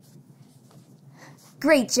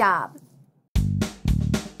 Great job.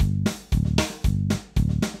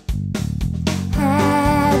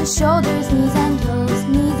 Head, shoulders, knees and toes,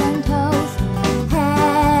 knees and toes.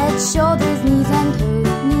 Head, shoulders, knees and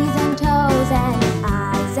toes, knees and toes. And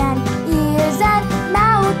eyes and ears and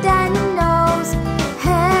mouth and nose.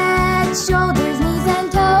 Head, shoulders, knees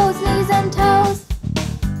and toes, knees and toes.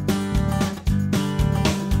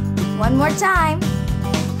 One more time.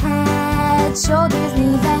 Head, shoulders,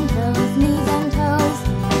 knees and toes, knees and toes.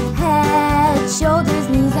 Head, shoulders,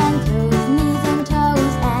 knees and toes, knees and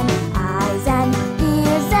toes. And eyes and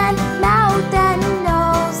ears and mouth and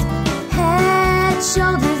nose. Head,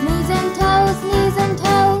 shoulders, knees and toes, knees and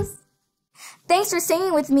toes. Thanks for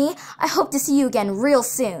singing with me. I hope to see you again real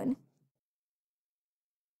soon.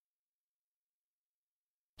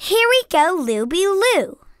 Here we go, Looby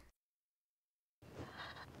Loo.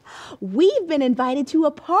 We've been invited to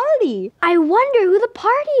a party. I wonder who the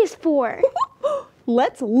party is for.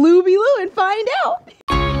 Let's Looby Loo and find out.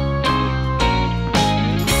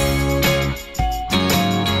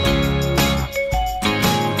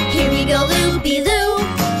 Here we go Looby Loo.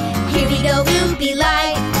 Here we go Looby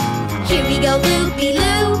Light. Here we go Looby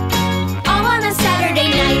Loo. All on a Saturday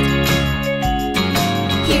night.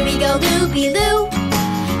 Here we go Looby Loo.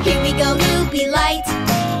 Here we go Looby Light.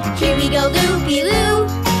 Here we go Looby Loo.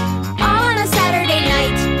 All on a Saturday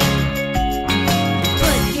night.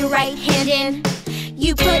 Put your right hand in.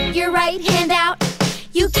 You put your right hand out.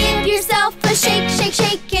 You give yourself a shake, shake,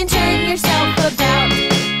 shake, and turn yourself about.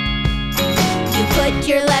 You put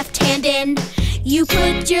your left hand in. You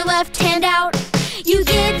put your left hand out. You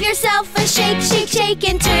give yourself a shake, shake, shake,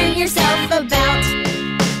 and turn yourself about.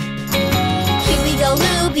 Here we go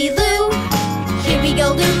Looby Loo. Here we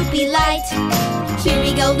go Looby Light. Here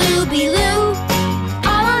we go Looby Loo.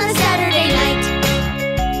 All on a Saturday night.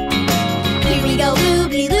 Here we go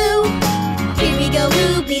Looby Loo. Here we go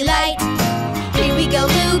Looby Light. Here we go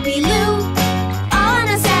Looby Loo. All on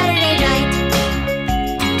a Saturday night.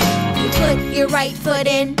 You put your right foot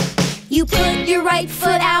in. You put your right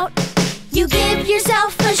foot out. You give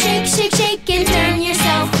yourself a shake, shake, shake, and turn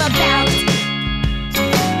yourself about.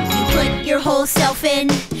 You put your whole self in.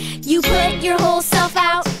 You put your whole self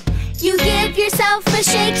out. You give yourself a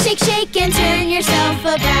shake, shake, shake, and turn yourself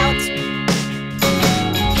about.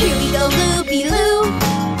 Here we go Looby Loo.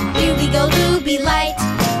 Here we go Looby Light.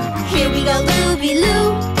 Here we go Looby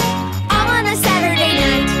Loo. All on a Saturday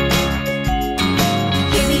night.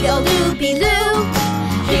 Here we go Looby Loo.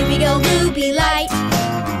 Here we go Looby Light.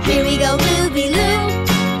 Here we go Looby Loo.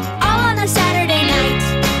 All on a Saturday night.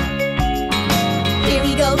 Here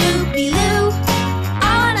we go Looby Loo.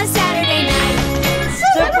 All on a Saturday night.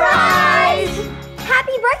 Surprise!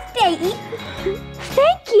 Happy birthday, Eep.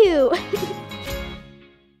 Thank you.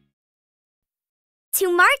 To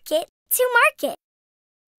market, to market.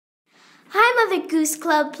 Hi, Mother Goose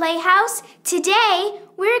Club Playhouse. Today,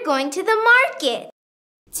 we're going to the market.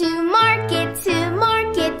 To market,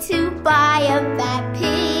 to buy a fat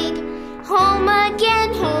pig. Home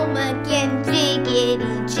again, jiggity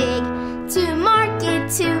jig. To market,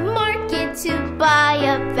 to buy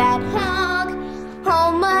a fat hog.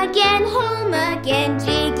 Home again,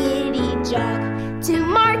 jiggity jog. To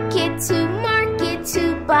market,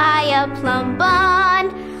 to buy a plum bun.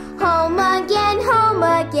 Home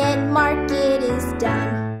again, market is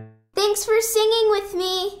done. Thanks for singing with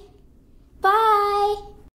me. Bye.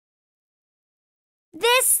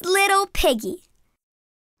 This little piggy.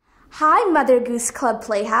 Hi, Mother Goose Club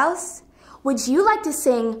Playhouse. Would you like to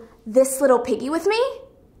sing This Little Piggy with me?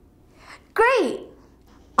 Great!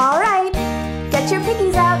 All right, get your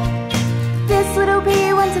piggies out. This little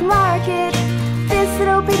piggy went to market. This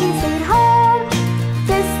little piggy stayed home.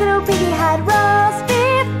 This little piggy had roast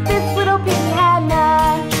beef. This little piggy had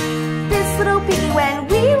none. This little piggy went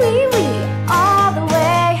wee, wee, wee all the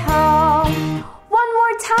way home. One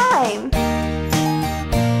more time.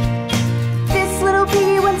 This little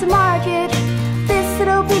piggy went to market. This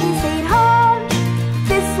little piggy stayed home.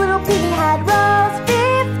 This little piggy had roast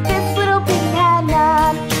beef. This little piggy had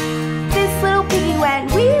none. This little piggy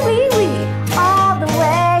went wee, wee, wee all the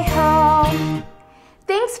way home.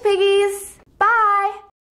 Thanks, piggies. Bye.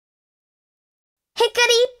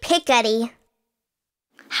 Hickety-pickety.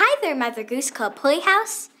 Hi there, Mother Goose Club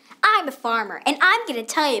Playhouse. I'm a farmer, and I'm going to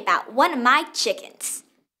tell you about one of my chickens.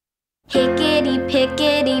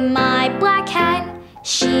 Hickety-pickety, my black hen.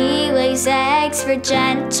 She lays eggs for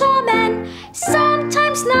gentlemen,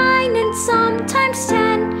 sometimes 9 and sometimes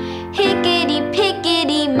 10.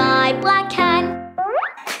 Hickety-pickety, my black hen.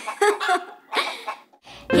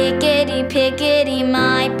 Hickety-pickety,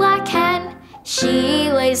 my black hen. She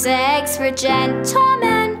lays eggs for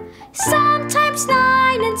gentlemen, sometimes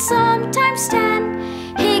 9 and sometimes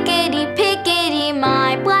 10. Hickety-pickety,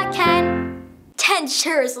 my black hen. 10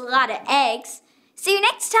 sure is a lot of eggs. See you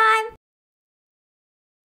next time.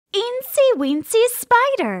 Itsy Weensy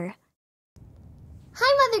Spider.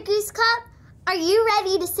 Hi, Mother Goose Club. Are you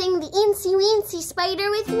ready to sing the Itsy Weensy Spider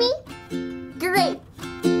with me? Great.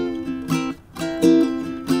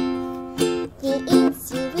 The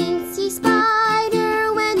Itsy Weensy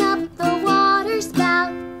Spider went up the water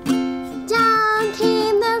spout. Down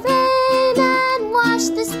came the rain and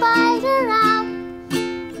washed the spider out.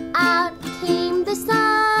 Out came the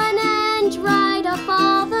sun and dried off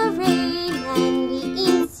all the rain. And the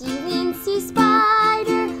Itsy Weensy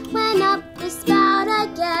Spider went up the spout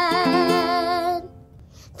again.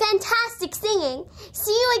 Fantastic singing!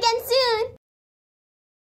 See you again soon!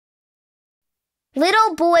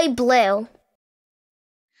 Little Boy Blue.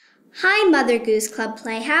 Hi, Mother Goose Club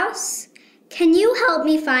Playhouse. Can you help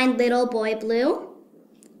me find Little Boy Blue?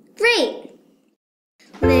 Great!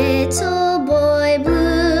 Little Boy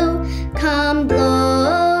Blue, come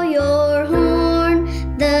blow your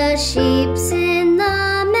horn. The sheep's in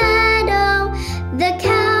the meadow, the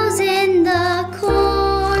cow's in the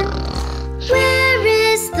corn. Where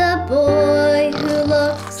is the boy who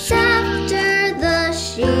looks after the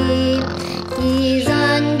sheep? He's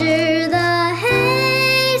under the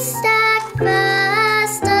haystack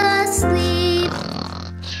fast asleep.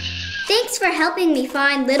 Thanks for helping me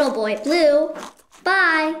find Little Boy Blue.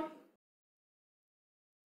 Bye.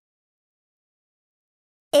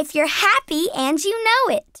 If you're happy and you know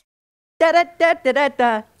it.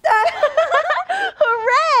 Da-da-da-da-da-da.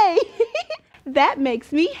 Hooray! That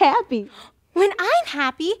makes me happy. When I'm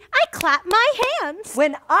happy, I clap my hands.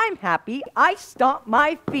 When I'm happy, I stomp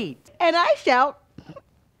my feet. And I shout,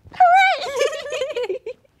 hooray!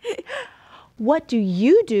 What do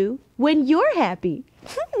you do when you're happy?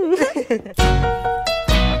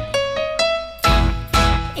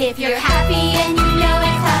 If you're happy and you know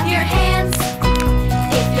it, clap your hands.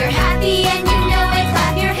 If you're happy and you know it,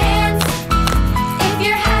 clap your hands. If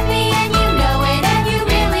you're happy and you know it and you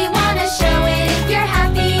really want to show it. If you're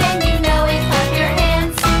happy and you know it, clap your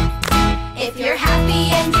hands. If you're happy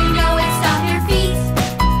and you know it, stomp your feet.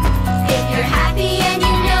 If you're happy and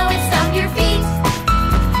you know it, stomp your feet.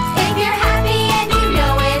 If you're happy and you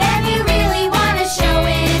know it and you really want to show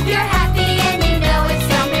it. If you're happy and you know it,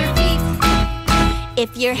 stomp your feet.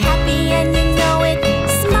 If you're happy and you know it,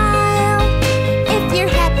 smile. If you're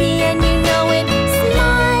happy and you know it,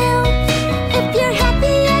 smile. If you're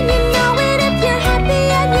happy and you know it, if you're happy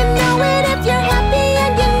and you know it, if you're happy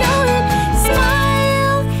and you know it,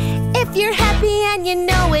 smile. If you're happy and you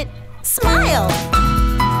know it, smile.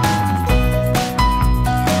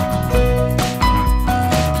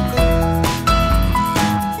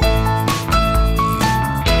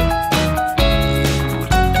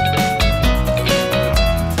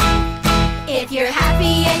 If you're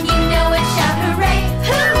happy and you know it, shout hooray,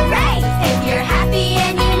 hooray! If you're happy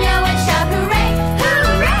and you know it, shout hooray,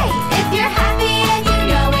 hooray! If you're happy and you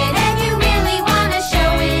know it and you really want to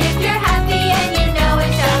show it. If you're happy and you know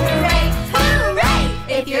it, shout hooray, hooray!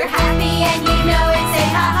 If you're happy and you know it, say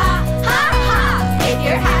ha ha, ha ha! If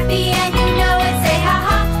you're happy and you know it, say ha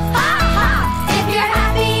ha, ha ha! If you're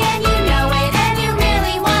happy and you know it and you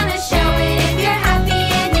really want to show it. If you're happy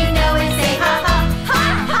and you know it, say ha ha, ha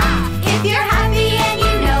ha! If you're happy and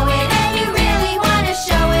you know it and you really want to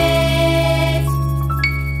show it.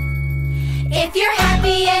 If you're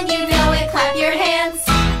happy and you know it, clap your hands.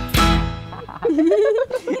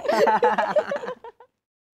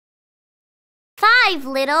 5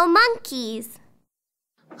 Little Monkeys.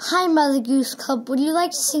 Hi, Mother Goose Club. Would you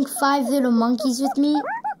like to sing 5 Little Monkeys with me?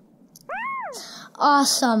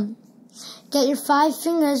 Awesome. Get your 5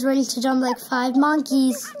 fingers ready to jump like 5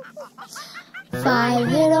 monkeys. 5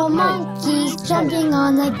 little monkeys jumping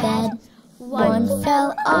on the bed. One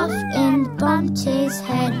fell off and bumped his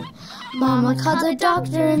head. Mama called the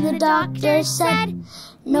doctor and the doctor said,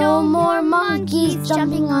 no more monkeys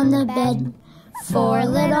jumping on the bed. 4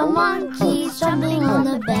 little monkeys jumping on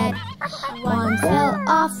the bed. One fell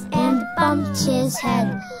off and bumped his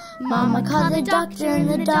head. Mama called the doctor and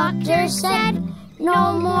the doctor said,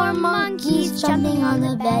 no more monkeys jumping on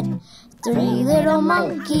the bed. Three little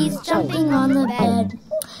monkeys jumping on the bed.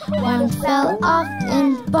 One fell off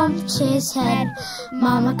and bumped his head.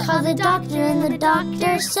 Mama called the doctor and the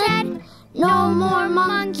doctor said, no more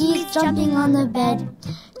monkeys jumping on the bed.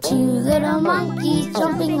 Two little monkeys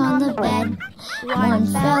jumping on the bed. One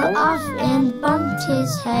fell off and bumped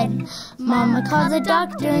his head. Mama called the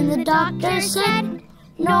doctor and the doctor said,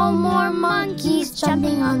 no more monkeys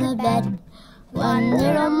jumping on the bed. One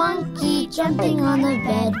little monkey jumping on the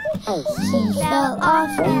bed. He fell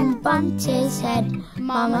off and bumped his head.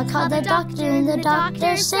 Mama called the doctor and the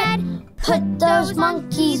doctor said, put those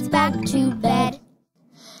monkeys back to bed.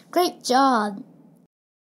 Great job.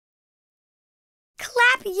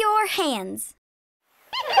 Clap your hands.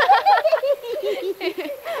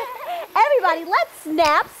 Everybody, let's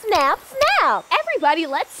snap, snap, snap. Everybody,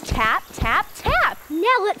 let's tap, tap, tap.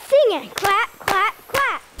 Now let's sing it. Clap, clap,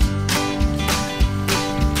 clap.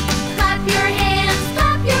 Clap your hands,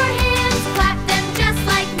 clap them just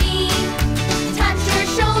like me. Touch your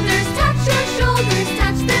shoulders, touch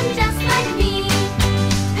them just like me.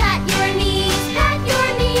 Pat your knees,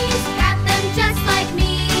 pat them just like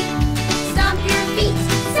me. Stomp your feet,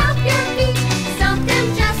 stomp them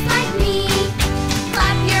just like me.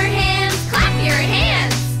 Clap your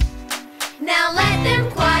hands. Now let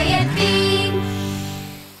them quiet be.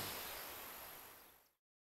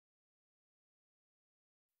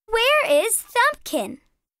 Where is Thumpkin?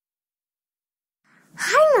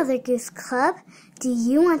 Hi, Mother Goose Club. Do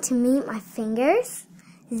you want to meet my fingers?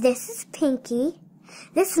 This is Pinky.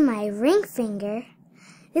 This is my ring finger.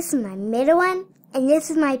 This is my middle one. And this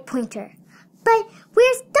is my pointer. But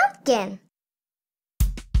where's Thumpkin?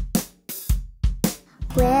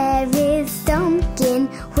 Where is Thumpkin?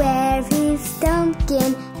 Where is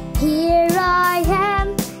Thumpkin? Here I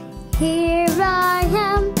am. Here I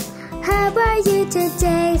am. How are you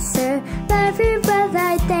today, sir? Very well,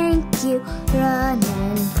 I thank you. Run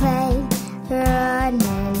and play, run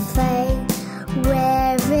and play.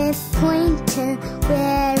 Where is Pointer?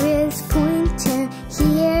 Where is Pointer?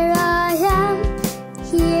 Here I am,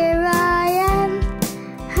 here I am.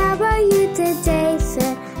 How are you today,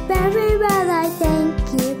 sir? Very well, I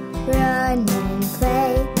thank you. Run and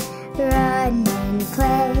play, run and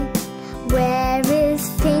play. Where is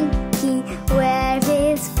Pinky? Where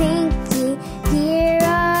is Pinky? Here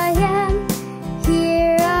I am,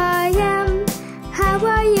 here I am. How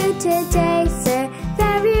are you today, sir?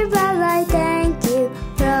 Very well, I thank you.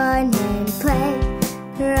 Run and play,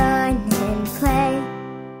 run and play.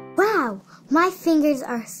 Wow, my fingers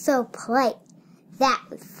are so polite. That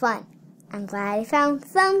was fun. I'm glad I found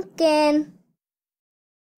Thumpkin.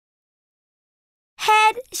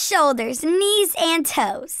 Head, shoulders, knees, and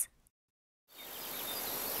toes.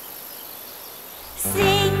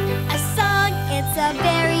 Sing a song, it's a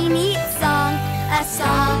very neat song. A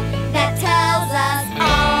song that tells us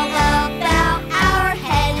all about our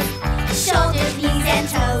head, shoulders, knees and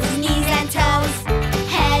toes, knees and toes.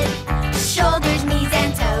 Head, shoulders, knees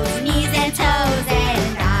and toes, knees and toes.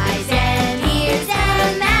 And eyes and ears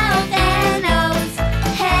and mouth and nose.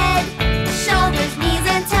 Head, shoulders, knees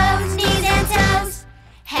and toes, knees and toes.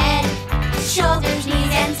 Head, shoulders,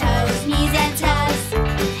 knees and toes, knees and toes.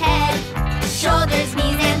 Head, shoulders,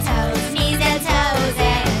 knees and toes, knees and toes.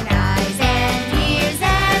 And eyes and ears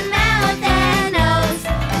and mouth and nose.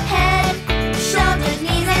 Head, shoulders,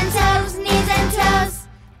 knees and toes, knees and toes.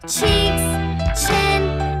 Cheeks, chin,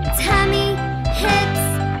 tummy, hips,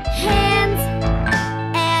 hands,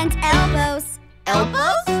 and elbows.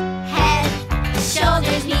 Elbows? Head,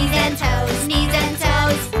 shoulders, knees and toes, knees and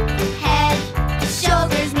toes. Head,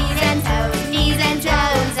 shoulders, knees and toes, knees and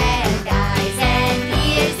toes. And eyes and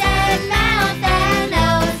ears and mouth and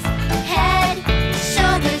nose. Head,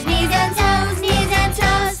 shoulders, knees and toes, knees and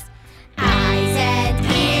toes. Eyes and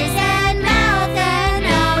ears and mouth and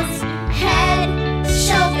nose. Head,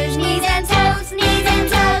 shoulders, knees and toes, knees and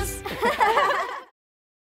toes.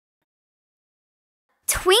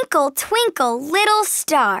 Twinkle, twinkle, little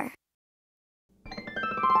star.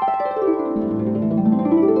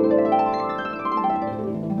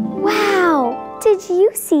 Wow, did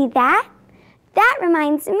you see that? That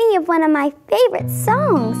reminds me of one of my favorite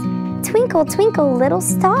songs, Twinkle, Twinkle, Little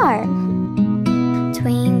Star.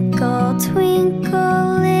 Twinkle,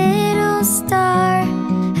 twinkle, little star,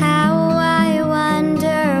 how I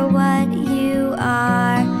wonder what you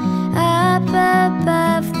are. Up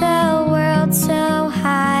above the world so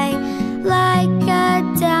high, like a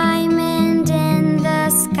diamond in the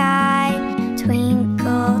sky.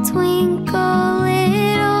 Twinkle, twinkle,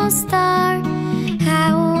 little star,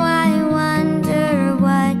 how I wonder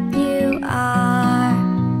what you are.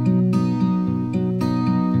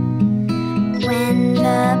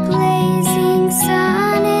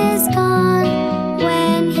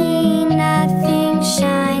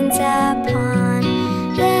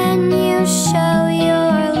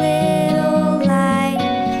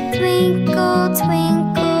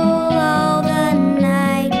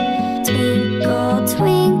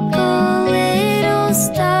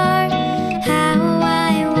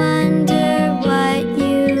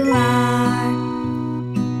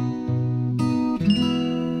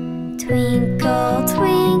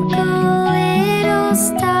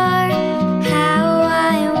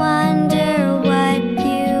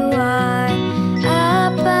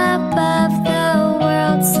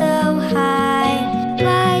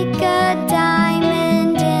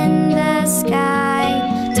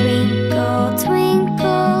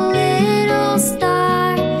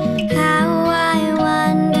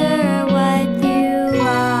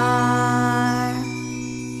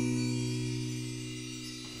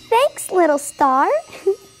 star?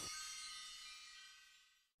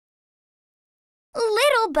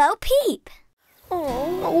 Little Bo Peep.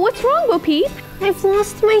 Oh, what's wrong, Bo Peep? I've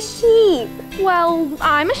lost my sheep. Well,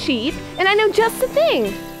 I'm a sheep, and I know just the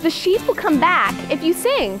thing. The sheep will come back if you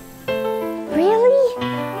sing. Really?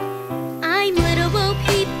 I'm Little Bo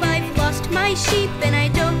Peep, I've lost my sheep, and I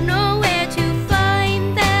don't know where to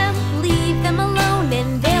find them. Leave them alone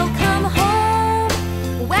and they'll come home,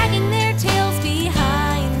 wagging their tails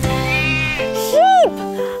behind them. Sheep!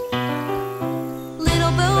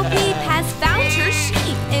 Little Bo Peep has found her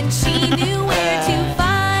sheep, and she knew where to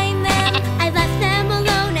find them. I left them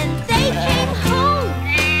alone and they came home,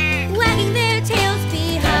 wagging their tails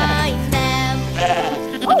behind them.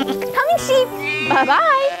 Oh, coming sheep!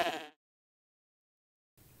 Bye-bye.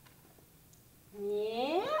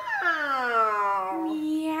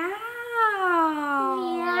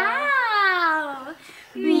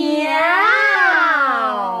 Meow.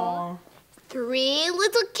 Three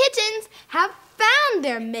little kittens have found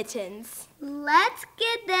their mittens. Let's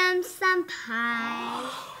get them some pie.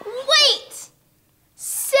 Wait!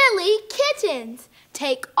 Silly kittens,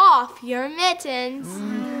 take off your mittens.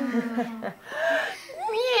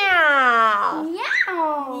 Meow.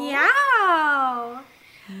 Meow. Meow.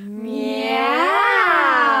 Meow.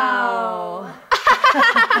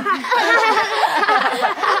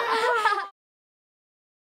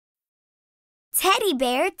 Teddy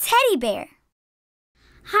bear, teddy bear.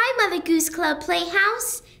 Hi, Mother Goose Club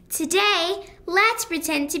Playhouse. Today, let's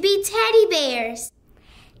pretend to be teddy bears.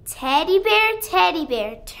 Teddy bear,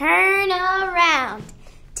 turn around.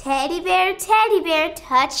 Teddy bear,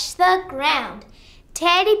 touch the ground.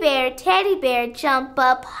 Teddy bear, jump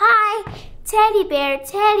up high. Teddy bear,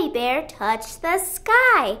 touch the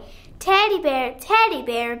sky. Teddy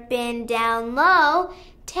bear, bend down low.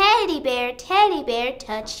 Teddy bear,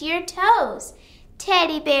 touch your toes.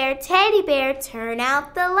 Teddy bear, turn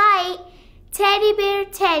out the light. Teddy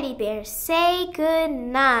bear, say good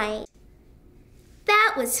night.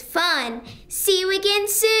 That was fun. See you again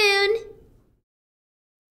soon.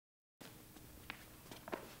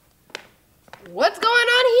 What's going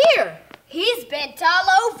on here? He's bent all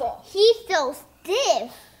over. He's so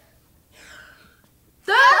stiff.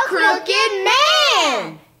 The Crooked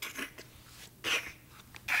Man!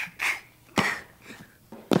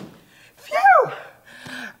 Phew!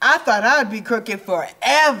 I thought I'd be crooked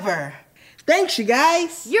forever. Thanks, you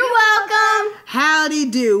guys. You're welcome. Howdy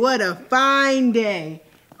do. What a fine day.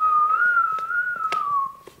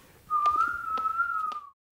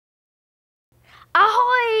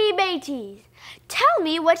 Ahoy, mateys! Tell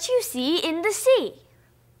me what you see in the sea.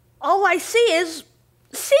 All I see is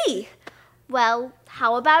sea. Well,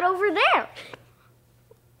 how about over there?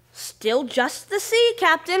 Still just the sea,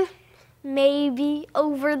 Captain. Maybe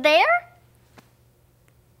over there?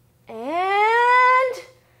 And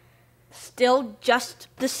still just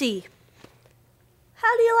the sea.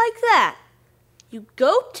 How do you like that? You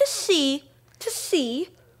go to see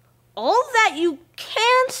all that you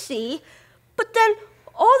can see, but then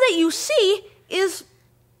all that you see is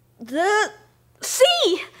the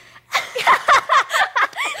sea.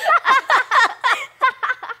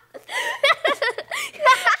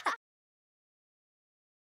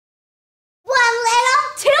 One little,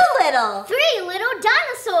 Two little. three little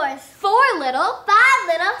dinosaurs. 4 little. 5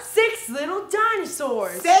 little, 6 little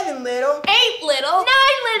dinosaurs. 7 little. 8 little. 9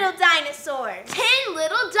 little dinosaurs. 10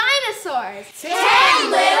 little dinosaurs.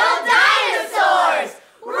 10 little dinosaurs.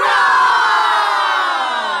 Roar!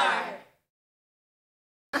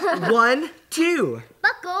 1, 2.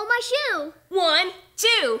 buckle my shoe. 1,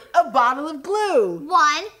 2. A bottle of glue.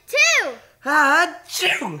 1, 2.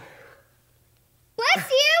 Achoo!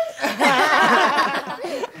 Bless you.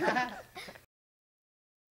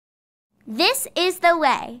 This is the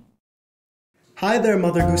way. Hi there,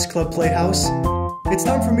 Mother Goose Club Playhouse. It's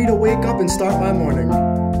time for me to wake up and start my morning.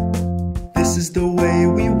 This is the way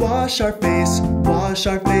we wash our face, wash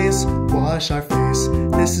our face, wash our face.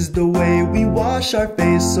 This is the way we wash our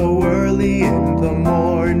face so early in the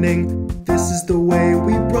morning. This is the way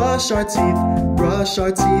we brush our teeth, brush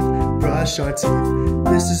our teeth, brush our teeth.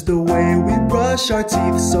 This is the way we brush our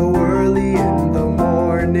teeth so early in the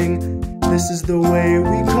morning. This is the way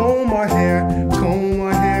we comb our hair, comb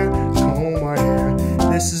our hair, comb our hair.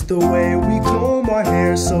 This is the way we comb our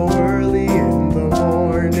hair so early in the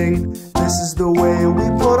morning. This is the way we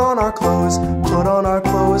put on our clothes, put on our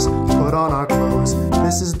clothes, put on our clothes.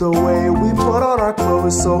 This is the way we put on our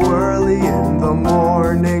clothes so early in the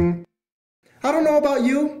morning. I don't know about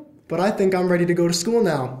you, but I think I'm ready to go to school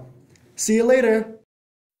now. See you later.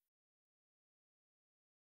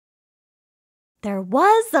 There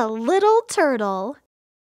was a little turtle.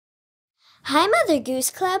 Hi, Mother Goose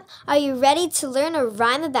Club. Are you ready to learn a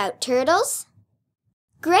rhyme about turtles?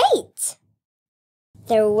 Great!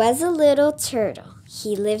 There was a little turtle.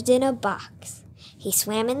 He lived in a box. He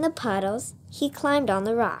swam in the puddles. He climbed on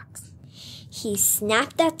the rocks. He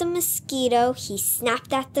snapped at the mosquito. He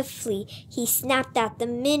snapped at the flea. He snapped at the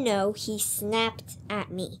minnow. He snapped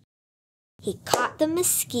at me. He caught the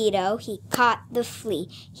mosquito. He caught the flea.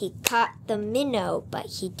 He caught the minnow, but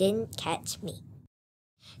he didn't catch me.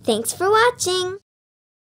 Thanks for watching.